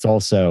habit, but it's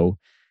also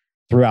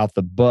throughout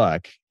the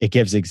book, it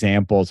gives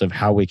examples of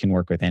how we can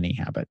work with any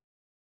habit.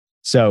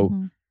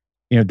 So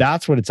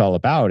that's what it's all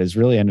about, is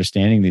really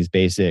understanding these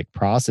basic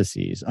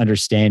processes,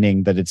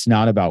 understanding that it's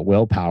not about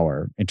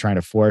willpower and trying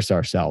to force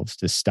ourselves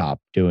to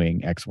stop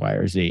doing X, Y,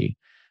 or Z,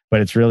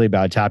 but it's really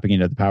about tapping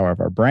into the power of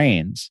our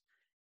brains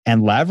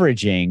and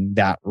leveraging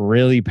that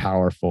really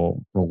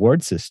powerful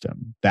reward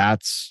system.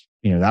 That's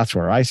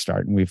where I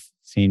start. And we've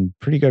seen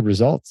pretty good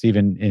results,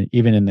 even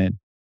in the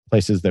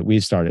places that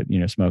we've started,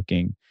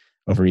 smoking,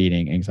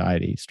 overeating,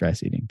 anxiety,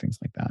 stress eating, things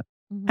like that.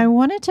 I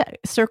wanted to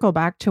circle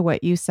back to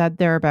what you said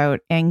there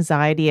about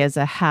anxiety as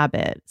a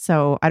habit.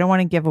 So I don't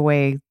want to give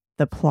away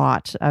the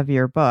plot of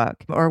your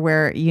book or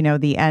where,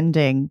 the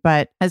ending,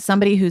 but as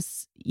somebody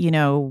who's,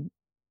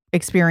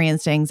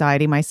 experienced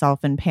anxiety myself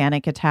and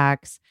panic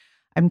attacks,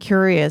 I'm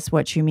curious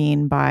what you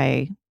mean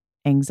by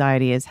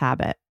anxiety as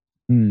habit.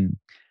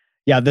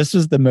 Yeah, this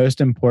was the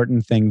most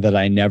important thing that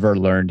I never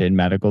learned in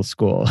medical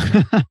school.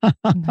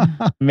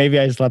 Maybe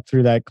I slept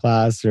through that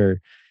class,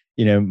 or,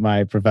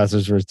 my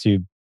professors were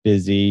too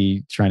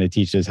busy trying to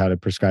teach us how to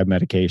prescribe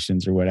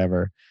medications or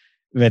whatever.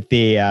 But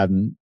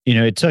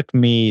it took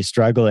me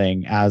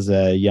struggling as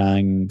a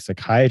young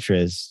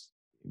psychiatrist,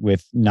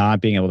 with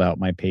not being able to help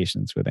my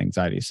patients with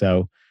anxiety.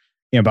 So,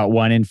 about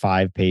 1 in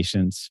 5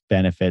 patients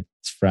benefits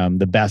from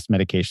the best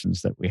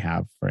medications that we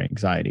have for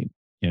anxiety.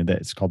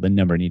 That's called the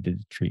number needed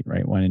to treat,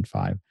 right? 1 in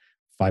 5,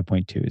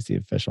 5.2 is the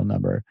official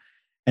number.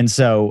 And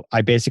so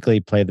I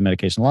basically play the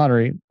medication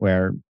lottery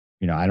where,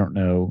 I don't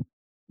know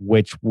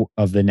which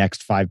of the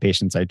next 5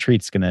 patients I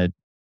treat is going to,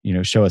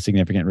 show a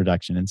significant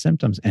reduction in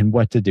symptoms and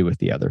what to do with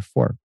the other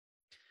 4.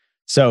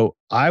 So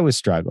I was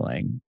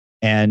struggling,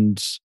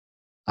 and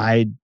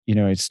I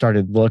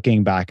started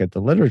looking back at the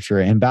literature,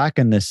 and back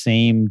in the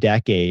same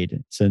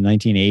decade, so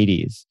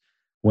 1980s,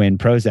 when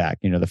Prozac,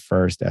 the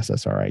first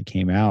SSRI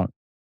came out,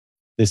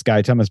 this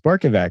guy, Thomas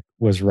Borkovec,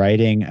 was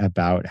writing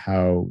about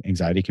how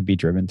anxiety could be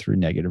driven through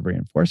negative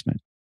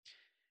reinforcement.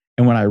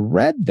 And when I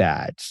read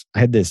that, I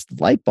had this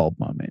light bulb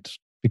moment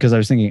because I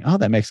was thinking, oh,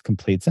 that makes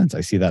complete sense.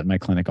 I see that in my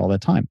clinic all the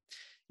time.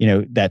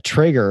 That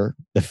trigger,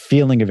 the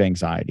feeling of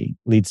anxiety,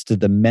 leads to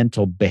the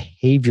mental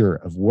behavior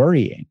of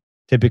worrying.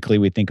 Typically,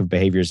 we think of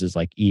behaviors as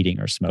like eating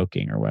or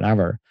smoking or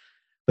whatever.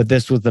 But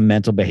this was the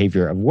mental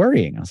behavior of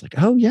worrying. I was like,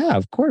 oh, yeah,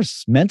 of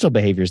course. Mental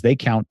behaviors, they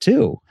count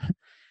too.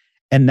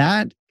 And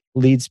that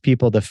leads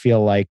people to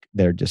feel like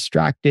they're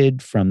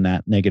distracted from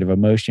that negative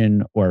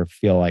emotion or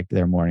feel like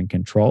they're more in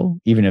control,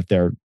 even if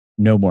they're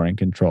no more in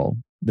control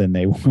than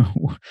they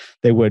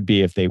would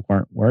be if they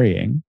weren't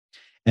worrying.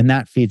 And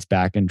that feeds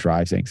back and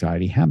drives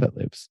anxiety habit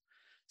loops.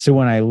 So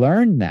when I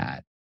learned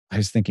that, I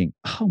was thinking,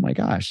 oh my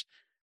gosh,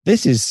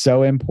 this is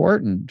so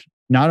important,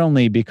 not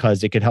only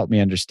because it could help me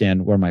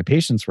understand where my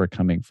patients were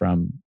coming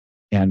from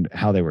and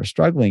how they were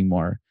struggling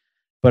more,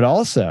 but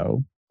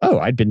also,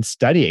 I'd been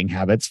studying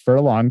habits for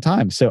a long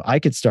time. So I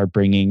could start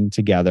bringing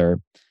together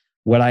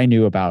what I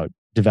knew about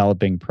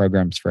developing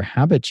programs for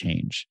habit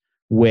change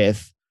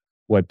with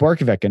what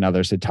Borkovec and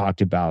others had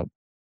talked about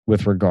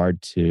with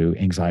regard to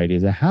anxiety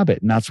as a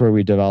habit. And that's where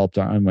we developed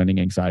our Unwinding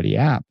Anxiety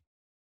app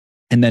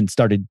and then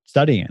started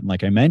studying it. And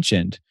like I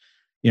mentioned,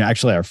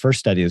 actually our first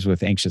study is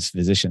with anxious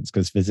physicians,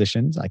 because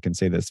physicians, I can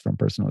say this from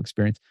personal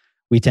experience,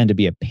 we tend to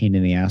be a pain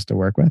in the ass to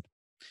work with.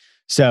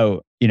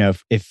 So,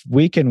 if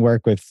we can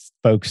work with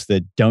folks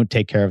that don't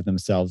take care of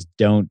themselves,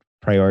 don't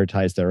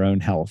prioritize their own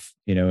health,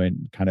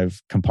 and kind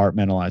of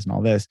compartmentalize and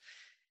all this,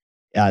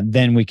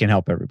 then we can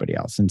help everybody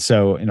else. And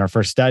so in our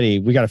first study,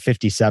 we got a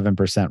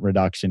 57%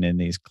 reduction in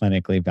these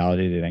clinically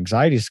validated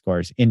anxiety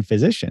scores in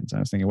physicians. And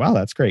I was thinking, wow,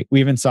 that's great. We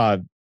even saw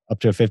up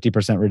to a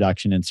 50%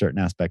 reduction in certain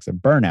aspects of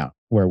burnout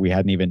where we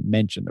hadn't even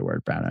mentioned the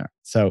word burnout.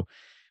 So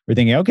we're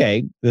thinking,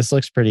 okay, this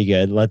looks pretty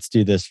good. Let's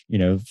do this,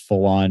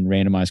 full-on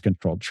randomized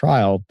controlled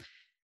trial.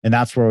 And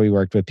that's where we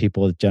worked with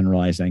people with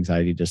generalized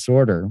anxiety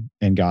disorder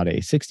and got a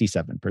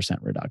 67%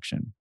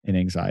 reduction in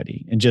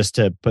anxiety. And just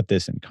to put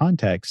this in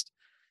context,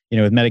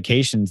 with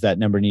medications, that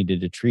number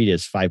needed to treat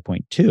is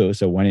 5.2.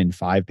 So 1 in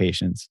 5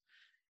 patients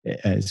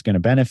is going to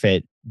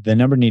benefit. The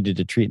number needed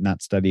to treat in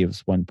that study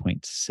was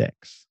 1.6.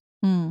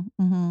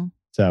 Mm-hmm.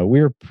 So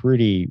we were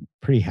pretty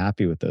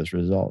happy with those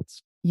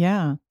results.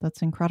 Yeah,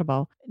 that's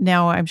incredible.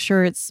 Now, I'm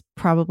sure it's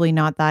probably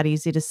not that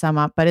easy to sum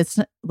up, but it's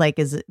like,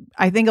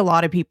 I think a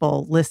lot of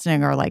people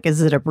listening are like,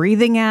 is it a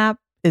breathing app?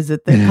 Is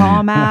it the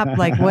Calm app?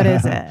 Like, what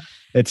is it?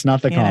 It's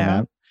not the Calm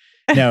app.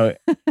 No,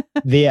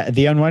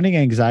 the Unwinding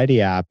Anxiety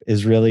app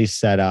is really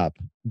set up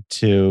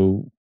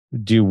to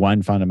do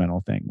one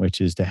fundamental thing, which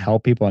is to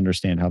help people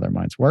understand how their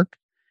minds work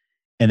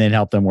and then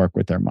help them work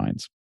with their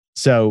minds.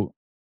 So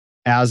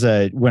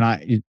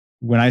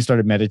when I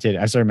started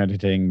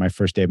meditating my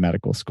first day of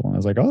medical school, and I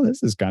was like, oh,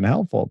 this is kind of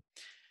helpful.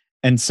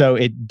 And so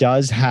it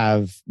does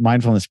have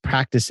mindfulness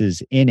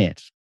practices in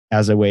it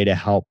as a way to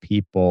help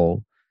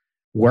people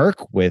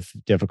work with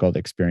difficult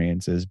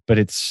experiences, but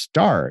it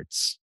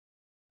starts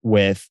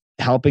with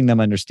helping them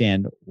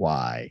understand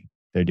why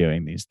they're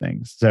doing these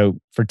things.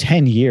 So for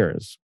 10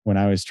 years, when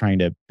I was trying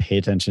to pay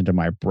attention to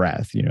my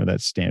breath,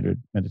 that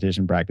standard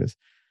meditation practice,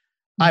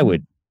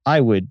 I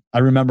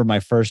remember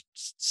my first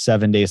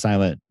 7-day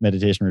silent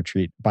meditation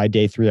retreat. By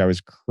day 3, I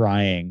was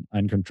crying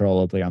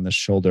uncontrollably on the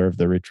shoulder of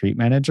the retreat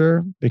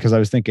manager because I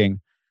was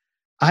thinking,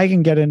 I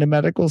can get into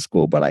medical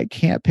school, but I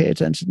can't pay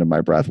attention to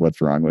my breath.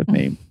 What's wrong with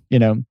me?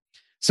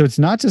 So it's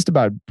not just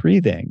about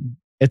breathing.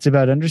 It's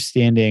about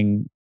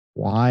understanding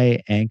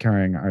why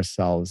anchoring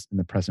ourselves in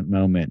the present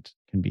moment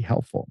can be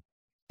helpful.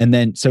 And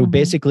then, so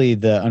basically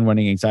the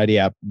Unwinding Anxiety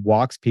app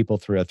walks people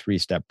through a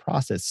 3-step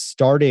process,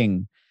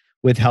 starting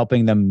with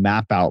helping them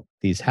map out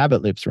these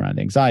habit loops around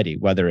anxiety,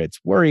 whether it's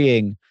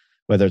worrying,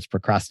 whether it's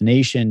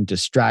procrastination,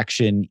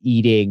 distraction,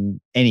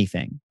 eating,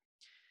 anything.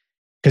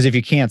 Because if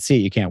you can't see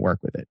it, you can't work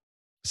with it.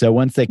 So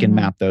once they can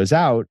map those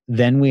out,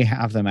 then we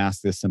have them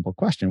ask this simple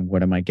question,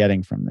 what am I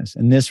getting from this?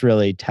 And this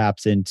really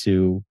taps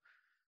into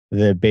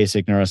the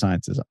basic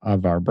neurosciences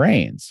of our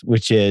brains,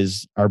 which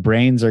is our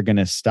brains are going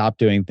to stop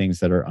doing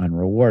things that are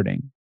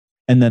unrewarding.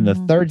 And then the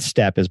third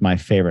step is my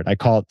favorite. I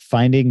call it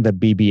finding the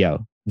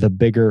BBO, the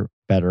bigger,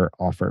 better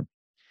offer.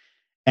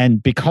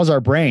 And because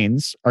our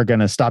brains are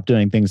going to stop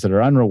doing things that are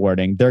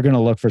unrewarding, they're going to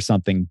look for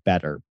something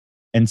better.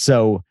 And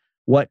so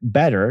what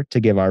better to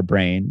give our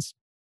brains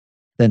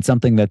than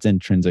something that's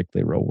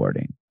intrinsically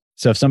rewarding?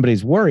 So if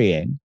somebody's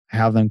worrying,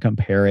 have them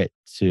compare it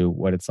to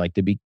what it's like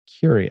to be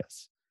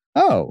curious.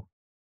 Oh,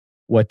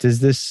 what does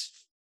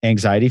this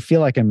anxiety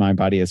feel like in my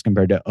body as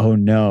compared to, oh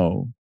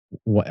no,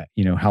 what,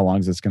 how long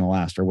is this going to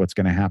last or what's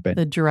going to happen?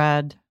 The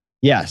dread.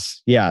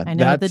 Yes. Yeah. I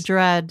know the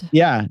dread.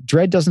 Yeah.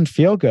 Dread doesn't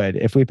feel good.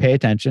 If we pay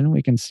attention,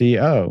 we can see,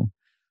 oh,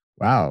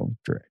 wow,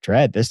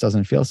 dread, this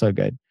doesn't feel so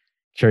good.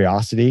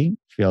 Curiosity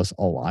feels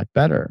a lot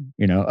better.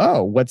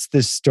 Oh, what's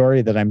this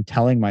story that I'm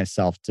telling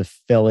myself to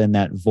fill in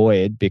that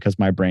void because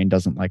my brain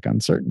doesn't like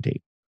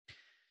uncertainty?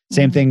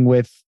 Same thing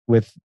with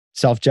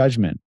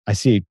self-judgment. I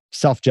see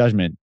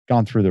self-judgment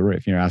gone through the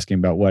roof. You're asking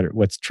about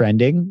what's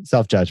trending.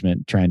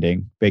 Self-judgment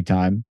trending big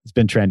time. It's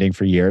been trending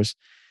for years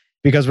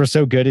because we're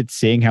so good at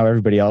seeing how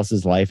everybody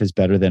else's life is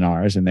better than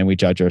ours. And then we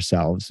judge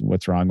ourselves.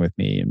 What's wrong with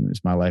me? And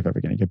is my life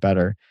ever going to get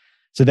better?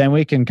 So then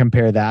we can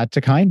compare that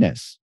to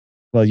kindness.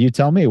 Well, you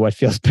tell me what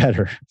feels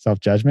better,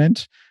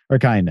 self-judgment or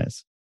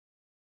kindness?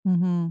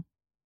 Mm-hmm.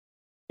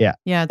 Yeah.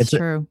 Yeah, it's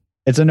true.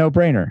 It's a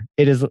no-brainer.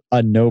 It is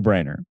a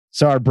no-brainer.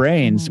 So our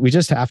brains, we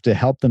just have to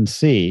help them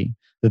see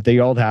that the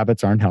old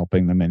habits aren't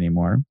helping them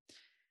anymore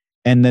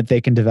and that they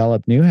can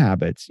develop new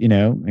habits,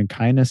 and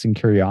kindness and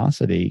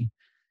curiosity.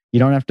 You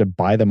don't have to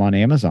buy them on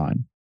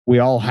Amazon. We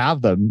all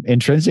have them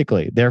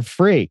intrinsically. They're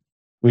free.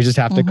 We just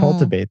have to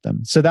cultivate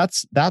them. So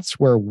that's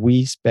where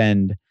we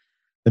spend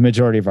the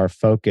majority of our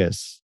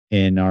focus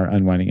in our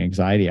Unwinding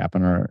Anxiety app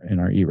and in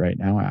our Eat Right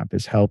Now app,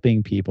 is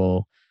helping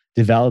people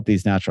develop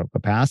these natural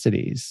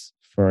capacities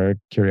for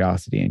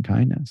curiosity and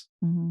kindness.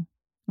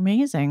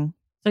 Amazing.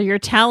 So you're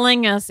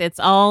telling us it's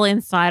all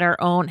inside our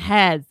own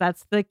heads.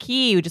 That's the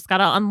key. You just got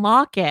to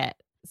unlock it.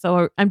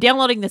 So I'm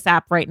downloading this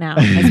app right now.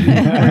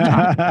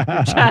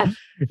 We're talking.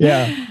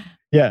 Yeah.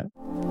 Yeah.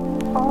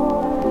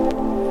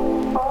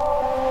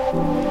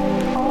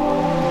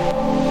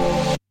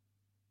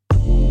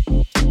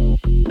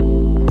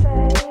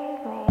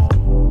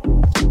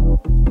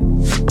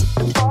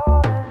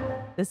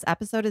 This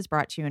episode is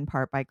brought to you in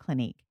part by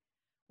Clinique.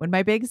 When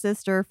my big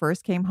sister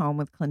first came home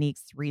with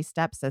Clinique's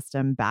 3-step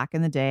system back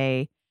in the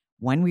day,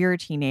 when we were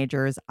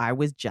teenagers, I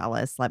was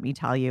jealous, let me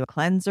tell you.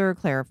 Cleanser,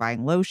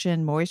 clarifying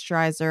lotion,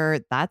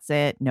 moisturizer, that's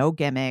it. No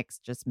gimmicks,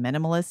 just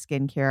minimalist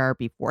skincare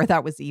before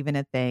that was even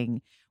a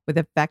thing, with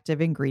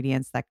effective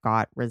ingredients that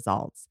got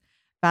results.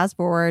 Fast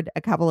forward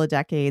a couple of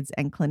decades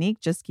and Clinique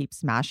just keeps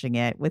smashing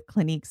it with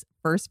Clinique's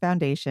first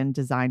foundation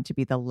designed to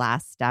be the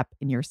last step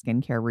in your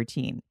skincare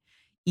routine.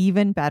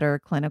 Even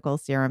Better Clinical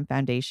Serum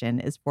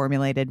Foundation is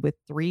formulated with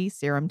 3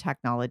 serum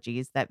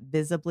technologies that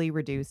visibly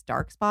reduce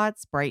dark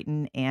spots,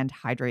 brighten, and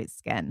hydrate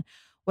skin.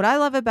 What I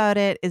love about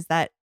it is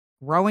that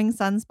growing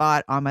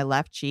sunspot on my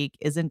left cheek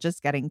isn't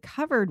just getting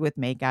covered with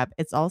makeup,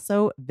 it's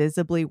also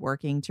visibly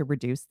working to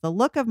reduce the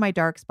look of my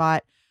dark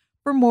spot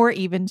for more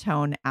even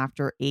tone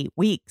after 8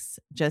 weeks.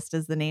 Just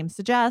as the name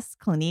suggests,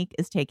 Clinique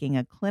is taking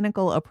a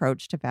clinical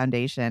approach to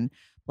foundation,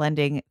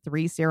 blending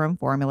 3 serum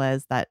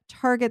formulas that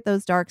target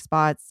those dark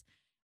spots,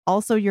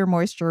 also your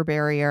moisture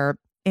barrier,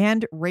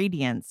 and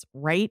radiance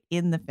right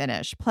in the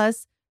finish.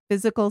 Plus,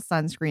 physical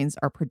sunscreens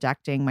are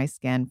protecting my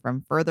skin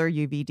from further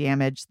UV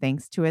damage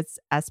thanks to its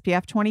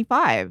SPF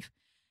 25.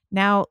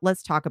 Now,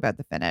 let's talk about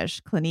the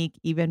finish. Clinique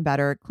Even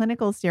Better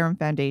Clinical Serum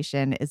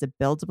Foundation is a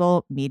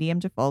buildable medium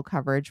to full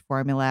coverage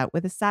formula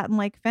with a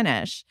satin-like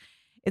finish.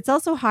 It's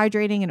also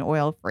hydrating and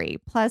oil-free.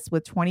 Plus,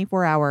 with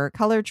 24-hour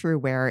Color True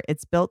Wear,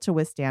 it's built to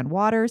withstand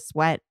water,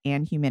 sweat,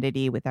 and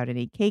humidity without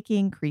any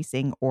caking,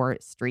 creasing, or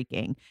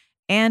streaking.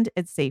 And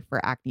it's safe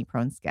for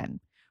acne-prone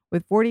skin.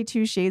 With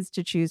 42 shades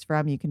to choose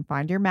from, you can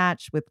find your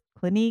match with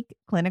Clinique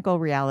Clinical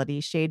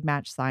Reality Shade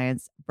Match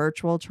Science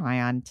virtual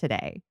try-on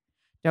today.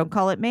 Don't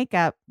call it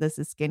makeup. This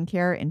is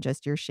skincare in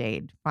just your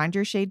shade. Find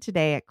your shade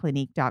today at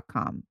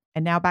Clinique.com.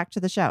 And now back to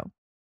the show.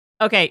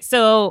 Okay,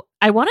 so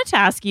I wanted to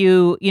ask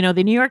you,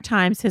 the New York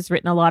Times has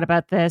written a lot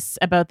about this,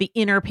 about the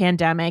inner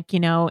pandemic,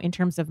 in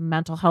terms of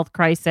mental health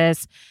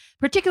crisis,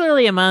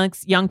 particularly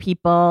amongst young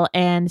people,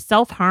 and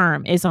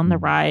self-harm is on the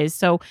rise.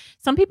 So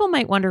some people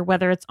might wonder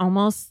whether it's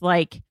almost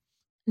like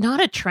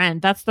not a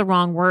trend, that's the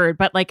wrong word,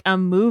 but like a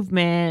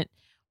movement,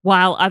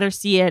 while others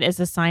see it as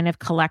a sign of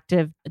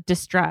collective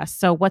distress.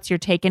 So what's your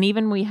take? And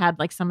even we had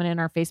like someone in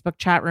our Facebook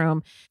chat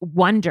room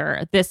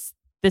wonder this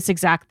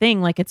exact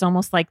thing. Like, it's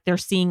almost like they're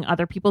seeing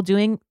other people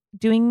doing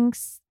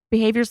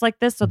behaviors like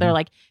this. So they're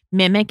like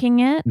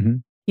mimicking it.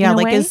 Yeah.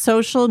 Like, is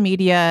social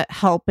media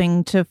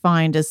helping to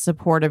find a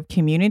supportive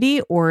community,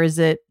 or is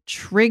it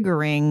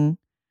triggering,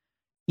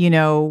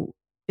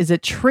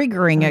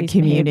 a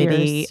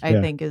community? I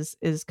think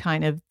is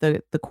kind of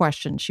the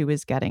question she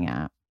was getting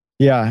at.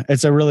 Yeah,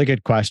 it's a really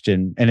good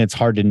question. And it's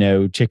hard to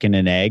know chicken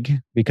and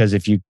egg, because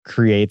if you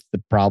create the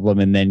problem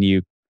and then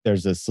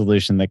there's a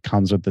solution that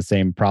comes with the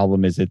same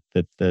problem, is it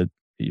that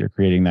you're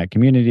creating that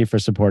community for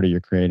support, or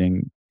you're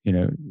creating,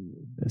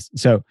 this?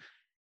 So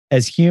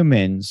as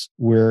humans,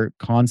 we're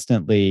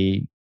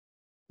constantly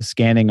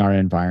scanning our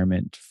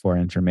environment for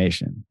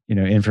information.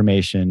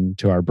 Information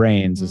to our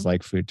brains is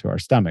like food to our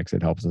stomachs.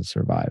 It helps us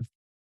survive.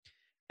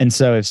 And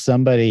so if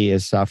somebody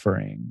is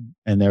suffering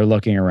and they're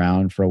looking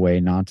around for a way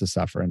not to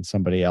suffer, and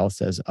somebody else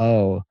says,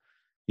 oh,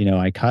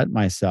 I cut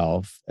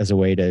myself as a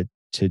way to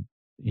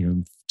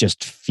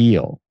just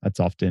feel. That's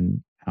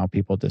often how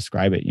people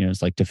describe it.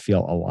 It's like to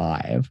feel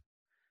alive.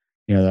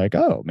 They're like,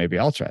 oh, maybe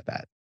I'll try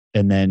that.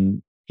 And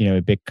then,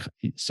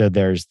 so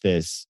there's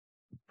this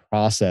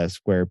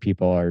process where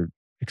people are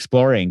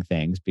exploring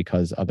things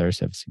because others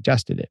have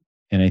suggested it.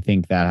 And I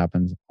think that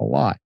happens a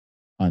lot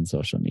on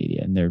social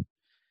media. And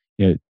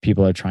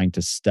people are trying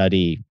to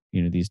study,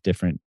 these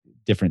different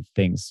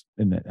things.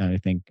 And I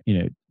think,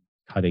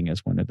 cutting is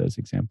one of those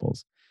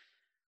examples.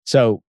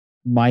 So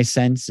my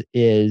sense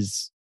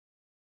is,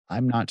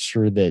 I'm not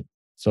sure that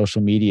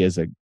social media is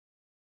the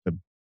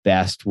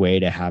best way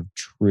to have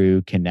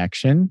true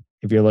connection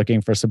if you're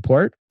looking for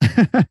support.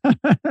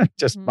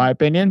 Just my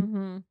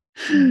opinion.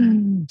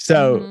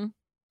 So,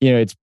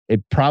 it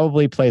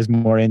probably plays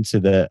more into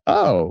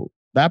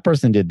that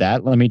person did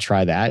that, let me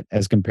try that,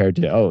 as compared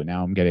to,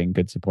 now I'm getting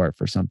good support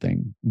for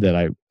something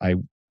that I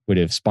would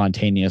have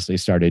spontaneously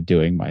started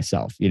doing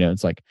myself.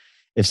 It's like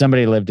if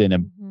somebody lived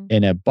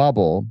in a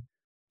bubble,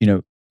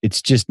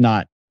 it's just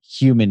not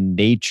human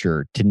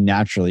nature to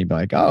naturally be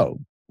like, oh,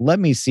 let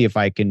me see if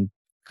I can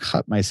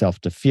cut myself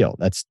to feel.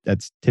 That's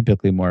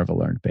typically more of a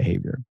learned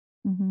behavior.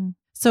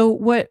 So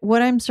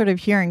what I'm sort of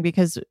hearing,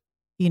 because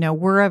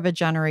we're of a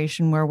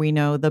generation where we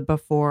know the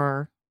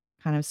before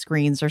kind of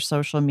screens or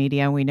social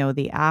media, and we know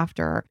the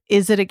after.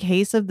 Is it a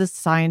case of the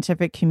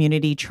scientific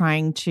community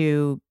trying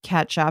to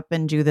catch up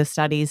and do the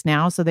studies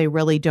now so they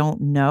really don't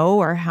know?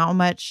 Or how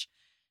much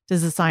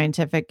does the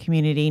scientific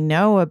community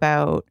know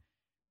about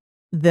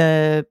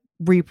the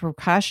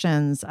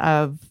repercussions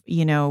of,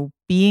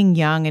 being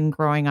young and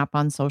growing up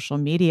on social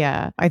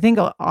media? I think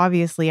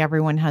obviously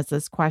everyone has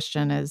this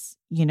question is,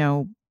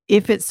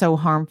 if it's so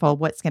harmful,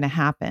 what's going to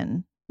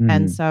happen?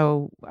 And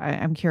so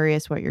I'm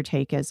curious what your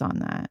take is on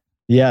that.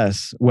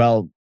 Yes.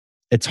 Well,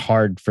 it's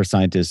hard for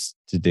scientists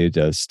to do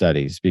those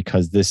studies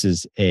because this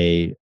is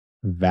a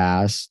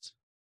vast,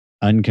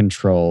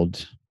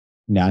 uncontrolled,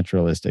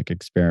 naturalistic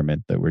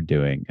experiment that we're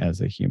doing as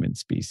a human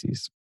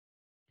species.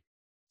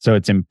 So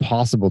it's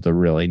impossible to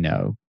really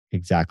know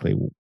exactly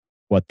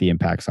what the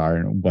impacts are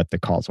and what the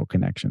causal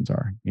connections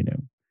are,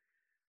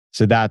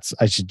 So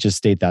I should just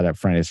state that up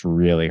front. It's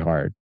really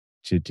hard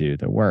to do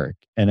the work.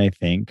 And I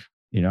think,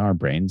 our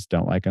brains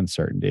don't like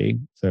uncertainty.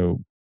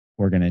 So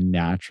we're going to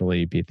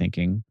naturally be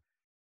thinking,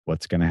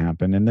 what's going to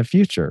happen in the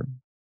future?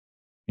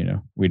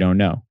 We don't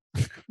know.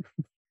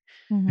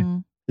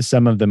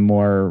 Some of the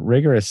more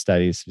rigorous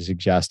studies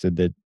suggested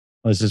that,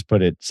 let's just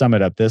sum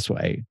it up this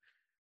way.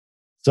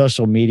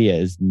 Social media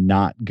is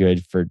not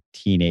good for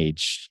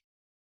teenage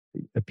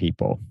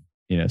people,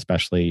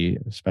 especially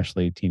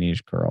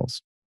teenage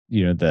girls.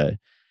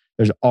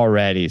 There's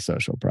already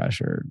social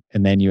pressure,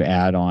 and then you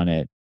add on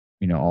it,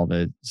 all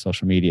the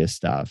social media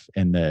stuff,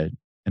 and the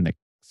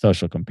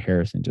social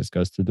comparison just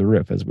goes through the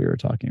roof, as we were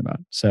talking about.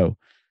 So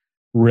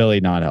really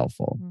not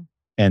helpful.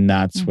 And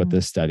that's what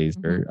the studies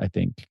are, I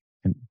think,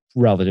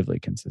 relatively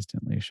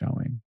consistently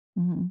showing.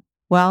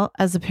 Well,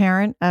 as a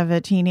parent of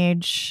a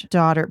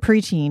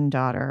preteen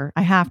daughter,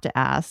 I have to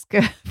ask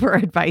for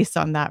advice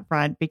on that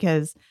front,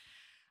 because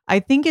I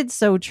think it's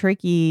so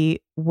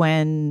tricky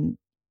when,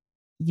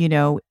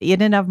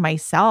 in and of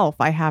myself,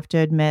 I have to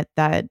admit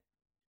that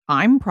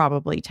I'm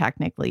probably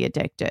technically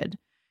addicted.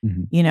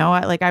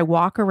 I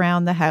walk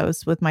around the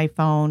house with my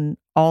phone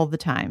all the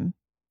time.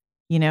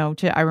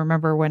 I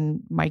remember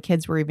when my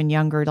kids were even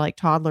younger, like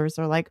toddlers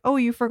are like, oh,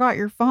 you forgot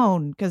your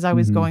phone, because I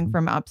was going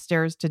from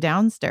upstairs to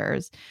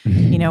downstairs,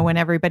 when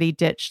everybody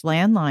ditched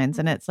landlines.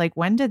 And it's like,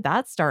 when did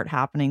that start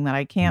happening that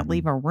I can't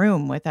leave a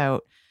room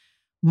without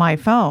my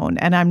phone?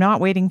 And I'm not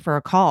waiting for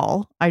a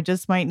call. I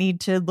just might need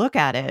to look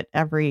at it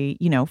every,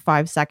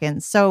 5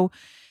 seconds. So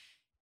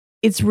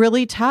it's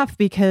really tough,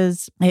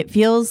 because it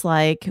feels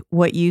like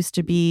what used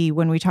to be,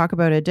 when we talk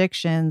about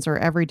addictions or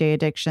everyday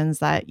addictions,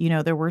 that,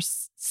 there were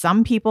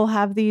some people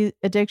have the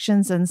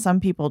addictions and some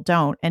people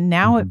don't. And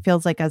now it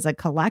feels like, as a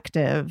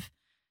collective,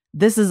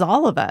 this is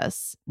all of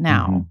us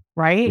now,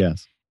 right?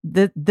 Yes.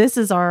 This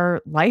is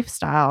our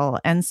lifestyle.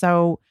 And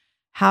so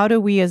how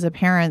do we as a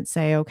parent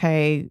say,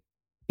 okay,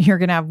 you're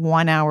going to have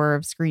 1 hour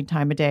of screen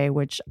time a day,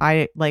 which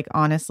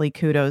honestly,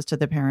 kudos to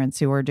the parents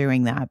who are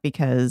doing that,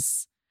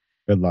 because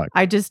good luck.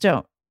 I just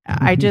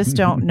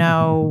don't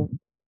know.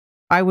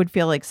 I would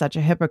feel like such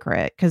a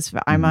hypocrite, because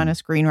I'm on a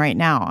screen right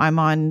now. I'm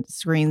on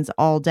screens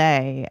all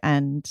day.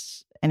 And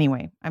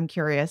anyway, I'm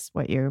curious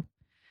what you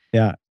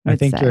I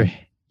think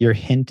say. you're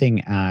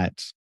hinting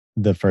at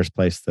the first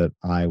place that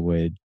I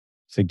would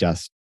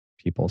suggest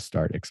people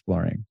start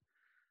exploring,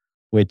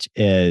 which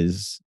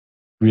is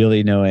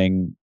really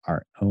knowing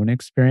our own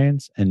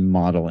experience and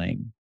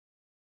modeling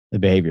the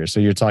behavior. So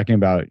you're talking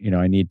about,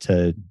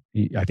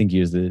 I think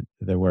use the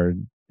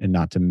word, and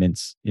not to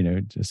mince,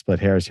 to split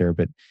hairs here,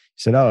 but you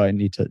said, oh, I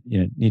need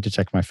to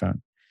check my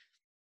phone.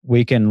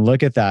 We can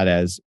look at that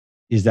as,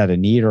 is that a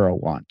need or a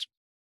want?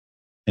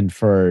 And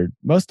for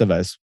most of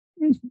us,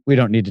 we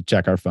don't need to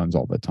check our phones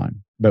all the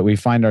time, but we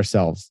find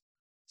ourselves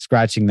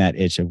scratching that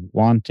itch of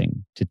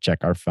wanting to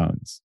check our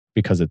phones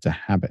because it's a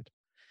habit.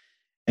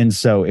 And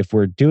so if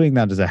we're doing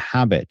that as a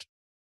habit,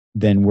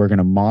 then we're going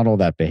to model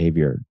that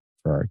behavior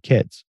for our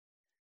kids.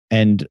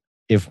 And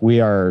if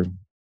we're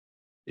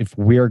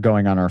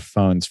going on our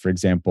phones, for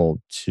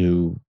example,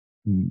 to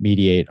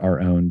mediate our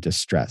own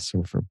distress,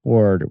 so if we're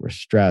bored or we're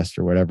stressed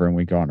or whatever, and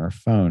we go on our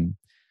phone,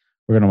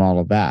 we're going to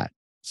model that.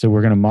 So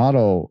we're going to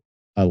model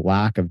a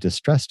lack of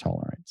distress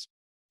tolerance.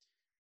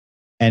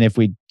 And if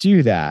we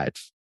do that,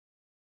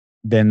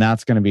 then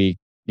that's going to be,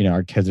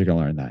 our kids are going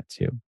to learn that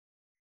too.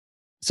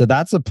 So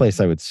that's the place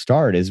I would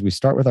start, is we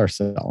start with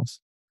ourselves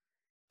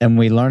and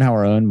we learn how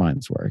our own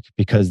minds work,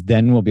 because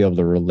then we'll be able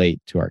to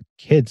relate to our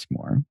kids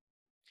more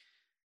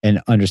and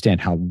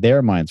understand how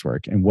their minds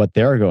work and what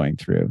they're going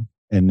through.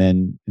 And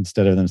then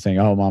instead of them saying,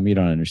 "Oh, Mom, you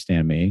don't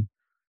understand me,"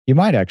 you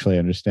might actually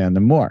understand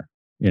them more,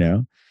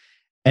 And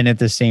at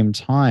the same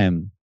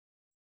time,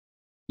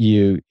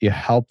 you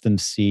help them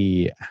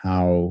see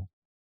how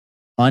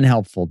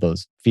unhelpful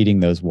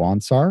feeding those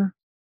wants are,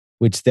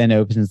 which then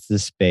opens the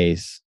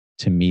space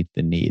to meet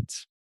the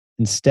needs.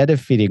 Instead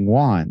of feeding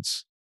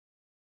wants,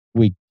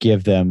 we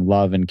give them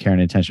love and care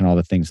and attention, all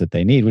the things that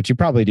they need, which you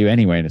probably do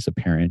anyway as a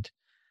parent.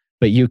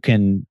 But you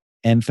can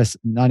emphasize,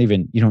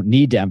 you don't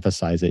need to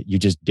emphasize it. You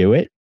just do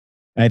it.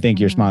 And I think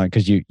you're smiling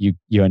because you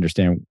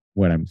understand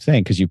what I'm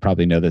saying, because you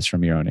probably know this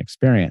from your own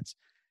experience.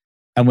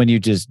 And when you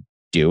just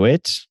do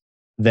it,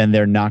 then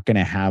they're not going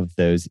to have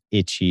those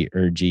itchy,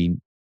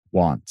 urgy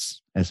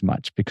wants as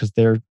much, because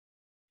they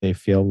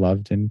feel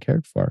loved and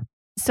cared for.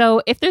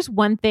 So if there's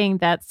one thing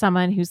that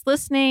someone who's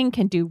listening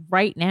can do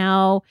right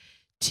now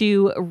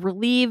to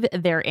relieve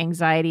their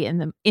anxiety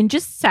in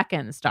just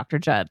seconds, Dr.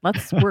 Judd,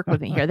 let's work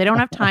with me here. They don't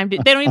have time they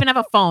don't even have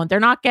a phone. They're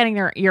not getting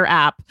your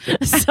app.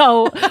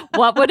 So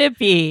what would it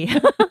be?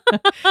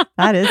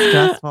 That is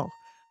stressful.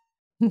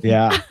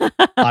 Yeah.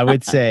 I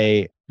would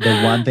say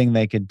the one thing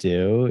they could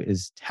do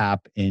is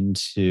tap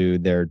into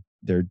their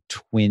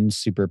twin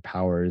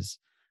superpowers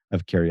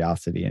of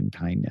curiosity and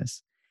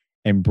kindness,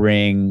 and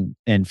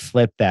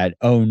flip that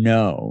 "oh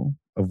no"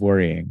 of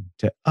worrying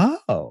to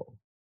 "oh,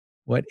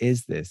 what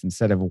is this?"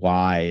 instead of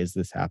 "why is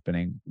this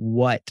happening?"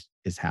 What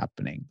is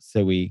happening?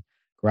 So we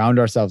ground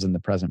ourselves in the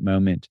present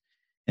moment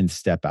and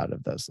step out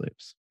of those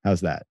loops.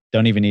 How's that?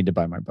 Don't even need to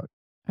buy my book.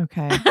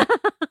 Okay.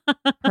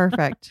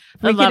 Perfect.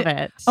 I love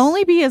it.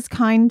 Only be as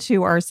kind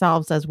to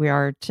ourselves as we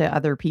are to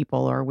other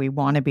people, or we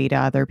want to be to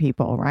other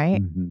people,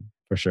 right? Mm-hmm.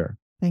 For sure.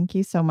 Thank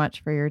you so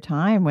much for your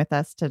time with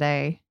us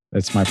today.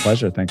 It's my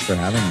pleasure. Thanks for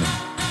having me.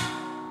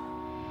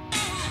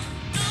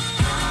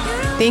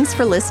 Thanks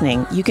for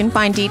listening. You can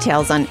find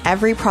details on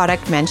every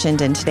product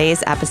mentioned in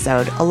today's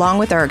episode, along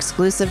with our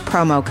exclusive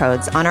promo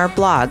codes, on our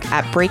blog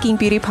at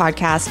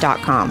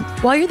breakingbeautypodcast.com.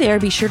 While you're there,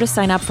 be sure to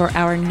sign up for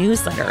our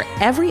newsletter.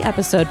 Every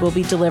episode will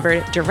be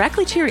delivered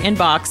directly to your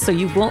inbox, so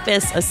you won't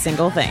miss a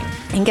single thing.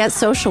 And get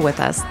social with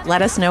us.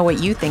 Let us know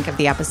what you think of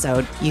the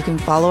episode. You can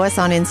follow us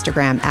on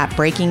Instagram at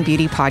Breaking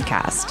Beauty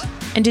Podcast.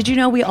 And did you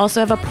know we also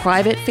have a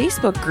private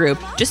Facebook group?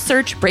 Just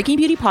search Breaking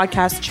Beauty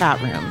Podcast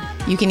Chat Room.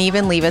 You can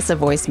even leave us a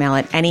voicemail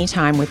at any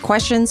time with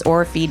questions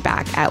or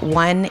feedback at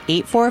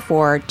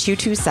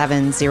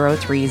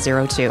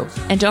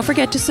 1-844-227-0302. And don't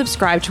forget to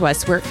subscribe to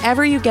us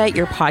wherever you get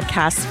your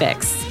podcasts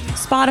fix.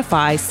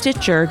 Spotify,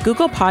 Stitcher,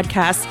 Google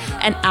Podcasts,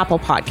 and Apple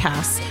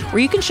Podcasts,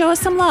 where you can show us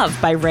some love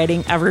by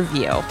writing a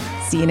review.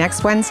 See you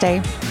next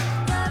Wednesday.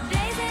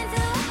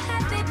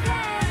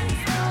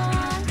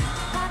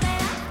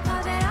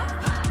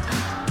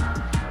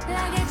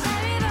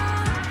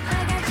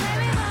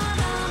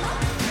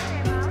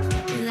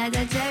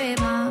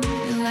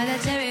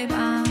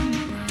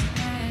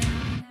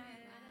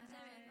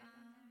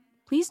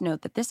 Please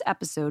note that this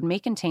episode may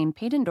contain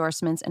paid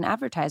endorsements and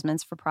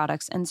advertisements for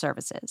products and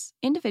services.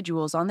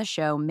 Individuals on the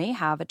show may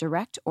have a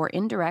direct or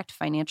indirect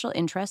financial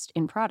interest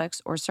in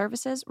products or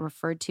services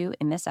referred to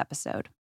in this episode.